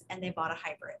conversations and they bought a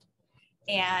hybrid.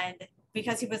 And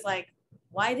because he was like,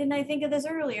 why didn't I think of this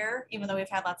earlier? Even though we've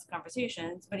had lots of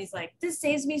conversations, but he's like, this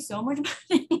saves me so much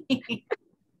money.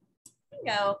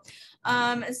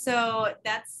 So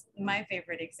that's my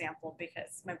favorite example,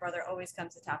 because my brother always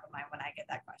comes to top of mind when I get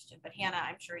that question. But Hannah,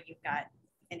 I'm sure you've got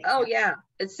an example. Oh yeah,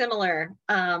 it's similar.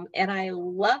 And I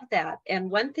love that. And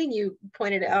one thing you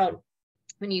pointed out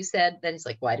when you said that, he's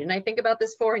like, why didn't I think about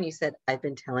this for? And you said, I've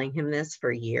been telling him this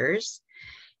for years,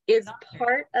 is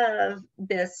part of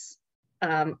this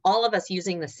all of us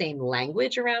using the same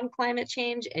language around climate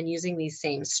change and using these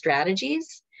same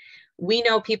strategies, we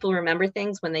know people remember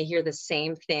things when they hear the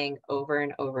same thing over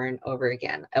and over and over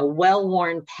again, a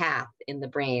well-worn path in the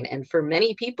brain. And for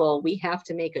many people, we have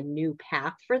to make a new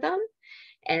path for them.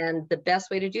 And the best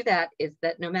way to do that is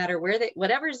that no matter where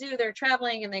whatever zoo they're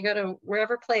traveling and they go to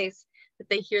wherever place, that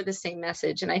they hear the same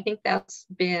message. And I think that's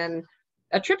been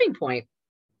a tripping point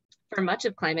for much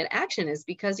of climate action, is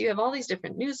because you have all these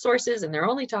different news sources and they're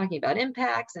only talking about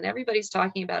impacts and everybody's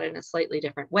talking about it in a slightly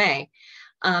different way.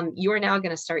 You are now going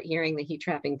to start hearing the heat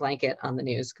trapping blanket on the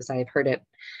news, because I've heard it.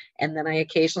 And then I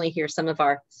occasionally hear some of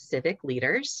our civic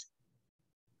leaders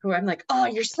who I'm like, oh,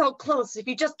 you're so close. If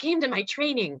you just came to my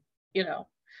training, you know,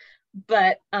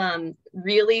 but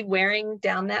really wearing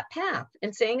down that path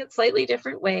and saying it slightly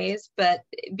different ways, but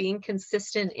being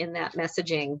consistent in that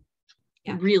messaging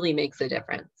really makes a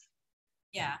difference.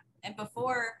 Yeah. And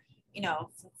before, you know,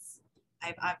 since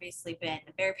I've obviously been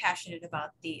very passionate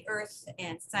about the earth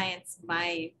and science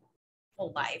my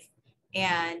whole life,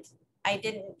 and I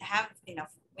didn't have, you know,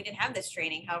 we didn't have this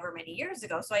training however many years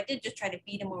ago. So I did just try to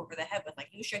beat him over the head with like,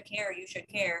 you should care, you should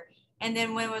care. And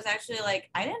then when it was actually like,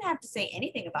 I didn't have to say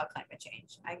anything about climate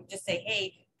change. I could just say,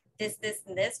 hey, this,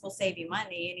 and this will save you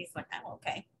money. And he's like, oh,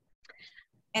 okay.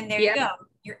 And there you go.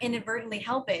 You're inadvertently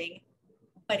helping,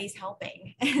 but he's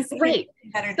helping. So right.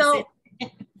 Better so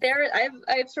there,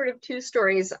 I have sort of two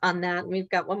stories on that. And we've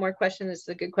got one more question. This is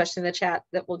a good question in the chat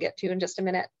that we'll get to in just a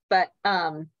minute. But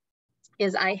I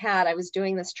was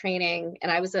doing this training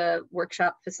and I was a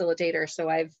workshop facilitator. So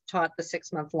I've taught the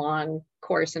 6-month-long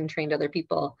course and trained other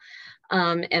people.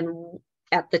 And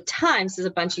at the time, this is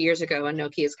a bunch of years ago, and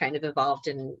Nokia has kind of evolved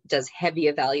and does heavy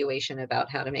evaluation about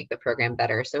how to make the program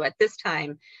better. So at this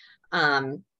time,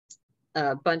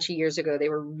 a bunch of years ago, they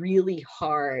were really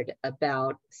hard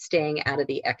about staying out of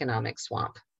the economic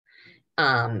swamp,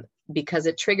 because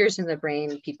it triggers in the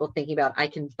brain people thinking about, I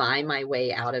can buy my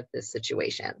way out of this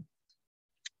situation.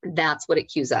 That's what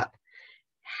it cues up.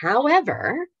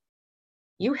 However,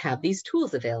 you have these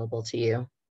tools available to you,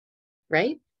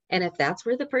 right? And if that's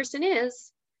where the person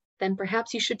is, then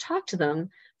perhaps you should talk to them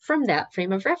from that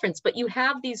frame of reference. But you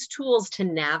have these tools to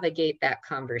navigate that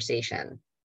conversation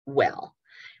well.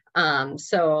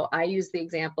 So I use the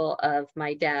example of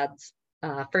my dad's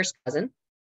first cousin,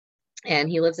 and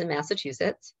he lives in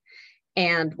Massachusetts,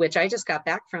 and which I just got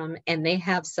back from, and they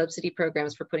have subsidy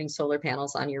programs for putting solar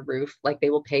panels on your roof. Like they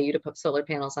will pay you to put solar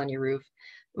panels on your roof.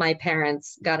 My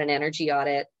parents got an energy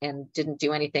audit and didn't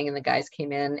do anything. And the guys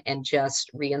came in and just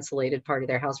re-insulated part of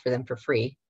their house for them for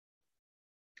free.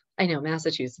 I know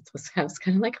Massachusetts I was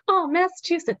kind of like, oh,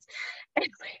 Massachusetts.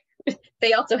 Anyway,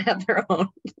 they also have their own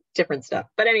different stuff.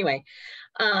 But anyway,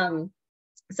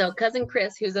 so cousin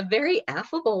Chris, who's a very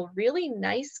affable, really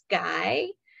nice guy,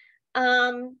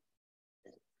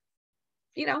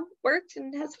 you know, worked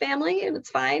and has family and it's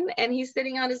fine. And he's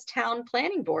sitting on his town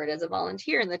planning board as a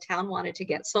volunteer, and the town wanted to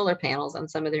get solar panels on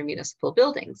some of their municipal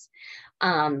buildings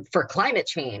for climate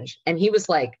change. And he was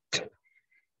like,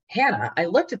 Hannah, I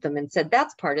looked at them and said,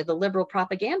 that's part of the liberal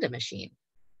propaganda machine.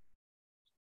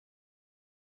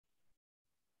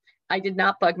 I did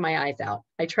not bug my eyes out.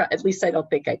 I tried, at least I don't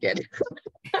think I did.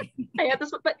 I had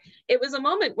this, but it was a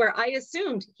moment where I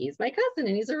assumed he's my cousin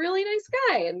and he's a really nice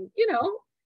guy. And, you know,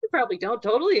 we probably don't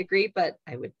totally agree, but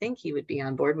I would think he would be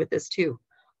on board with this too.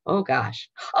 Oh gosh.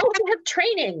 Oh, I have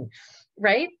training,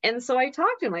 right? And so I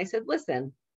talked to him. I said,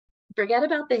 listen, forget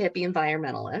about the hippie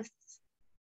environmentalists.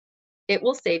 It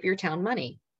will save your town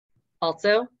money.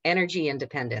 Also, energy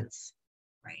independence.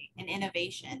 Right, and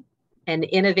innovation. And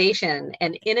innovation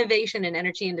and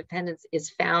energy independence is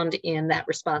found in that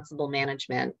responsible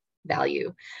management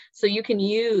value. So you can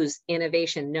use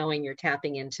innovation knowing you're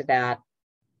tapping into that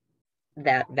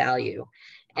value.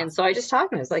 And so I just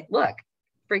talked to him. I was like, look,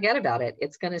 forget about it.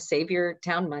 It's going to save your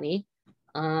town money.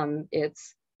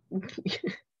 It's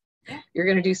you're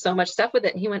going to do so much stuff with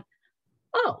it. And he went,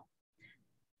 oh,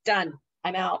 done.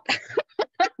 I'm out.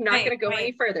 I'm not going to go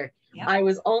any further. Yep. I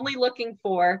was only looking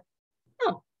for,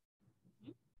 oh.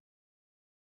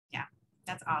 Yeah,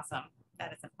 that's awesome.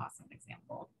 That is an awesome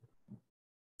example.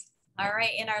 All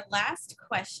right, and our last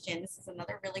question, this is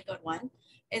another really good one.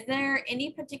 Is there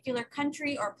any particular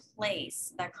country or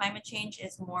place that climate change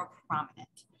is more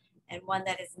prominent and one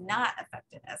that is not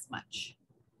affected as much?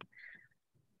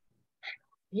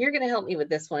 You're going to help me with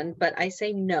this one, but I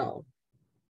say no.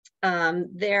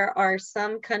 There are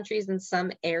some countries and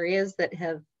some areas that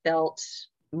have felt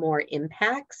more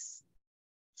impacts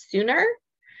sooner,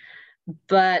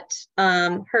 but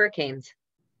hurricanes,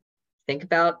 think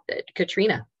about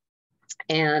Katrina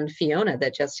and Fiona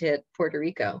that just hit Puerto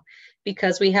Rico.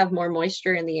 because we have more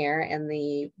moisture in the air and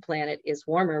the planet is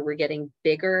warmer, we're getting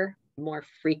bigger, more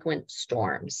frequent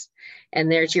storms.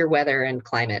 And there's your weather and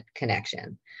climate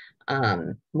connection.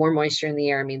 More moisture in the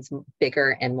air means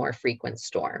bigger and more frequent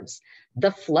storms.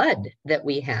 The flood that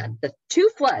we had, the 2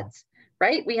 floods,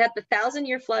 right? We had the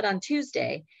 1,000-year flood on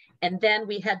Tuesday, and then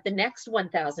we had the next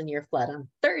 1,000-year flood on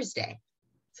Thursday.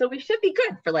 So we should be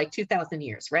good for like 2,000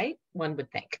 years, right? One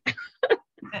would think.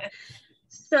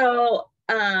 So,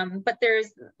 but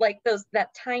there's like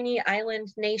that tiny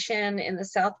island nation in the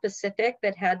South Pacific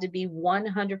that had to be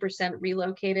 100%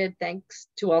 relocated thanks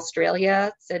to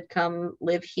Australia, said come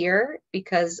live here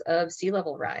because of sea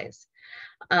level rise.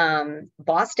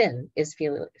 Boston is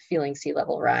feeling sea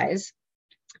level rise.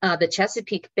 The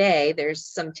Chesapeake Bay, there's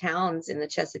some towns in the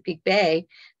Chesapeake Bay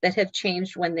that have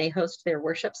changed when they host their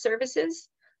worship services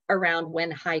around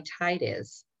when high tide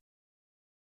is,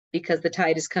 because the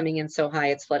tide is coming in so high,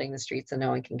 it's flooding the streets and no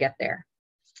one can get there.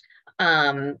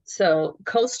 So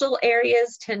coastal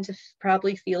areas tend to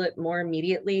probably feel it more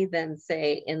immediately than,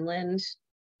 say, inland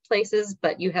places,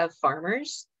 but you have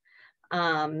farmers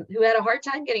who had a hard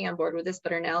time getting on board with this,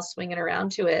 but are now swinging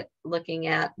around to it, looking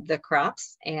at the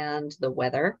crops and the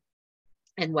weather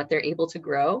and what they're able to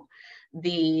grow.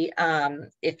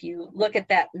 If you look at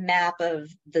that map of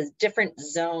the different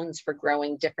zones for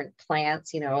growing different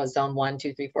plants, zone 1,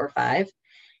 2, 3, 4, 5,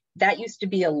 that used to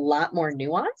be a lot more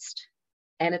nuanced,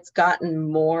 and it's gotten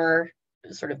more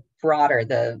sort of broader.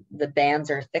 The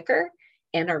bands are thicker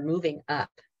and are moving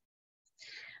up.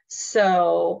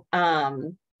 So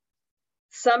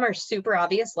some are super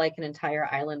obvious, like an entire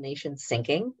island nation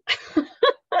sinking.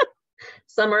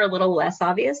 Some are a little less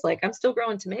obvious, like I'm still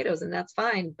growing tomatoes and that's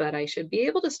fine, but I should be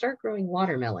able to start growing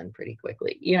watermelon pretty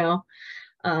quickly.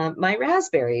 My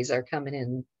raspberries are coming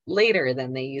in later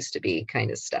than they used to be,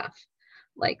 kind of stuff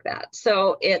like that.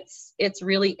 So it's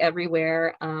really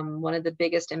everywhere. One of the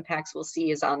biggest impacts we'll see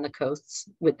is on the coasts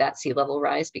with that sea level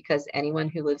rise, because anyone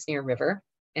who lives near a river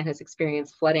and has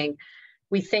experienced flooding,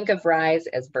 we think of rise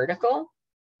as vertical,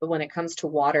 but when it comes to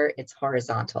water, it's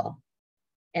horizontal.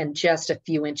 And just a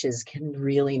few inches can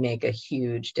really make a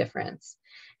huge difference.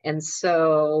 And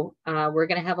so we're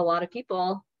going to have a lot of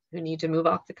people who need to move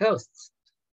off the coasts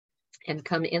and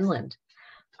come inland.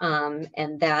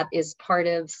 And that is part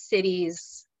of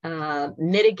cities'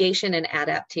 mitigation and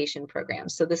adaptation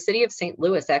programs. So the city of St.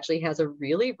 Louis actually has a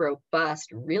really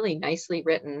robust, really nicely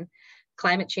written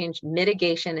climate change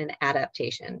mitigation and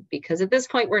adaptation, because at this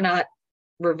point, we're not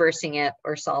reversing it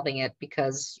or solving it,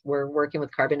 because we're working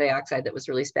with carbon dioxide that was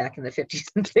released back in the 50s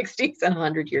and 60s and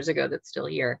 100 years ago that's still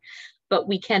here. But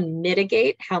we can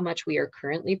mitigate how much we are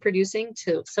currently producing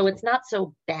so it's not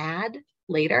so bad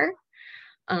later.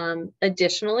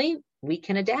 Additionally, we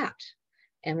can adapt,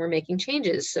 and we're making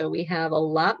changes. So we have a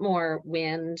lot more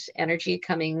wind energy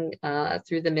coming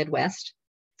through the Midwest,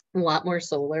 a lot more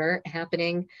solar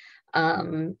happening.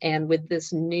 And with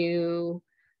this new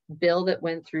bill that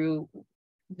went through,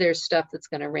 there's stuff that's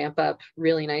going to ramp up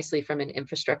really nicely from an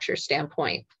infrastructure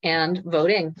standpoint. And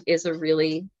voting is a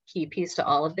really key piece to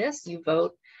all of this. You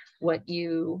vote what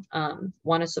you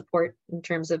want to support in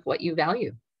terms of what you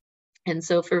value. And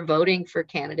so for voting for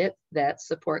candidates that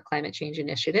support climate change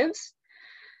initiatives,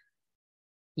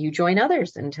 you join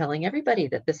others in telling everybody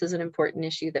that this is an important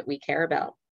issue that we care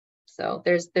about. So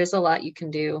there's a lot you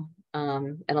can do.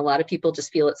 And a lot of people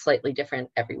just feel it's slightly different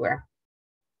everywhere.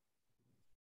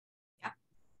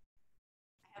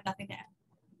 Nothing to add.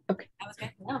 Okay. That was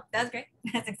great. No, that was great.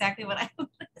 That's exactly what I was.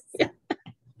 Yeah.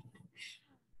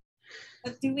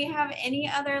 But do we have any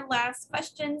other last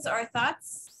questions or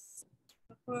thoughts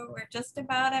before we're just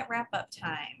about at wrap up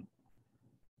time?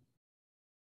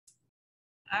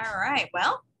 All right.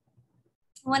 Well,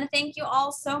 I want to thank you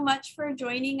all so much for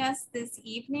joining us this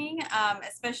evening.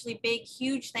 Especially big,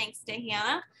 huge thanks to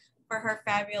Hannah for her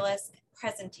fabulous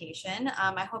presentation.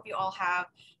 I hope you all have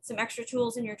some extra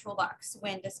tools in your toolbox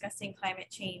when discussing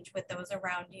climate change with those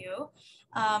around you.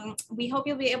 We hope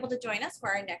you'll be able to join us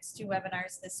for our next 2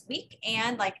 webinars this week.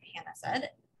 And like Hannah said,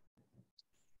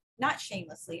 not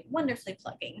shamelessly, wonderfully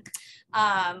plugging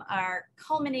our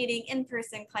culminating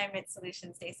in-person Climate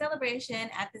Solutions Day celebration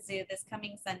at the zoo this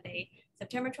coming Sunday,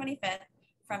 September 25th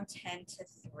from 10 to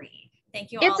 3.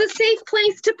 Thank you all. It's a safe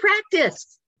place to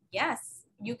practice. Yes,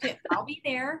 you can. I'll be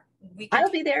there. I'll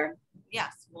be there.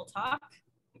 Yes, we'll talk.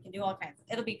 We can do all kinds.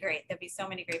 It'll be great. There'll be so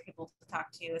many great people to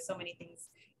talk to, so many things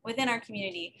within our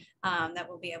community that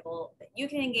you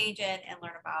can engage in and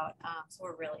learn about. So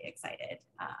we're really excited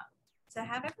to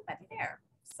have everybody there.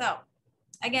 So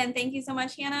again, thank you so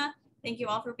much, Hannah. Thank you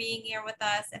all for being here with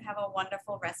us, and have a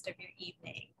wonderful rest of your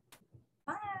evening.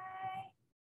 Bye.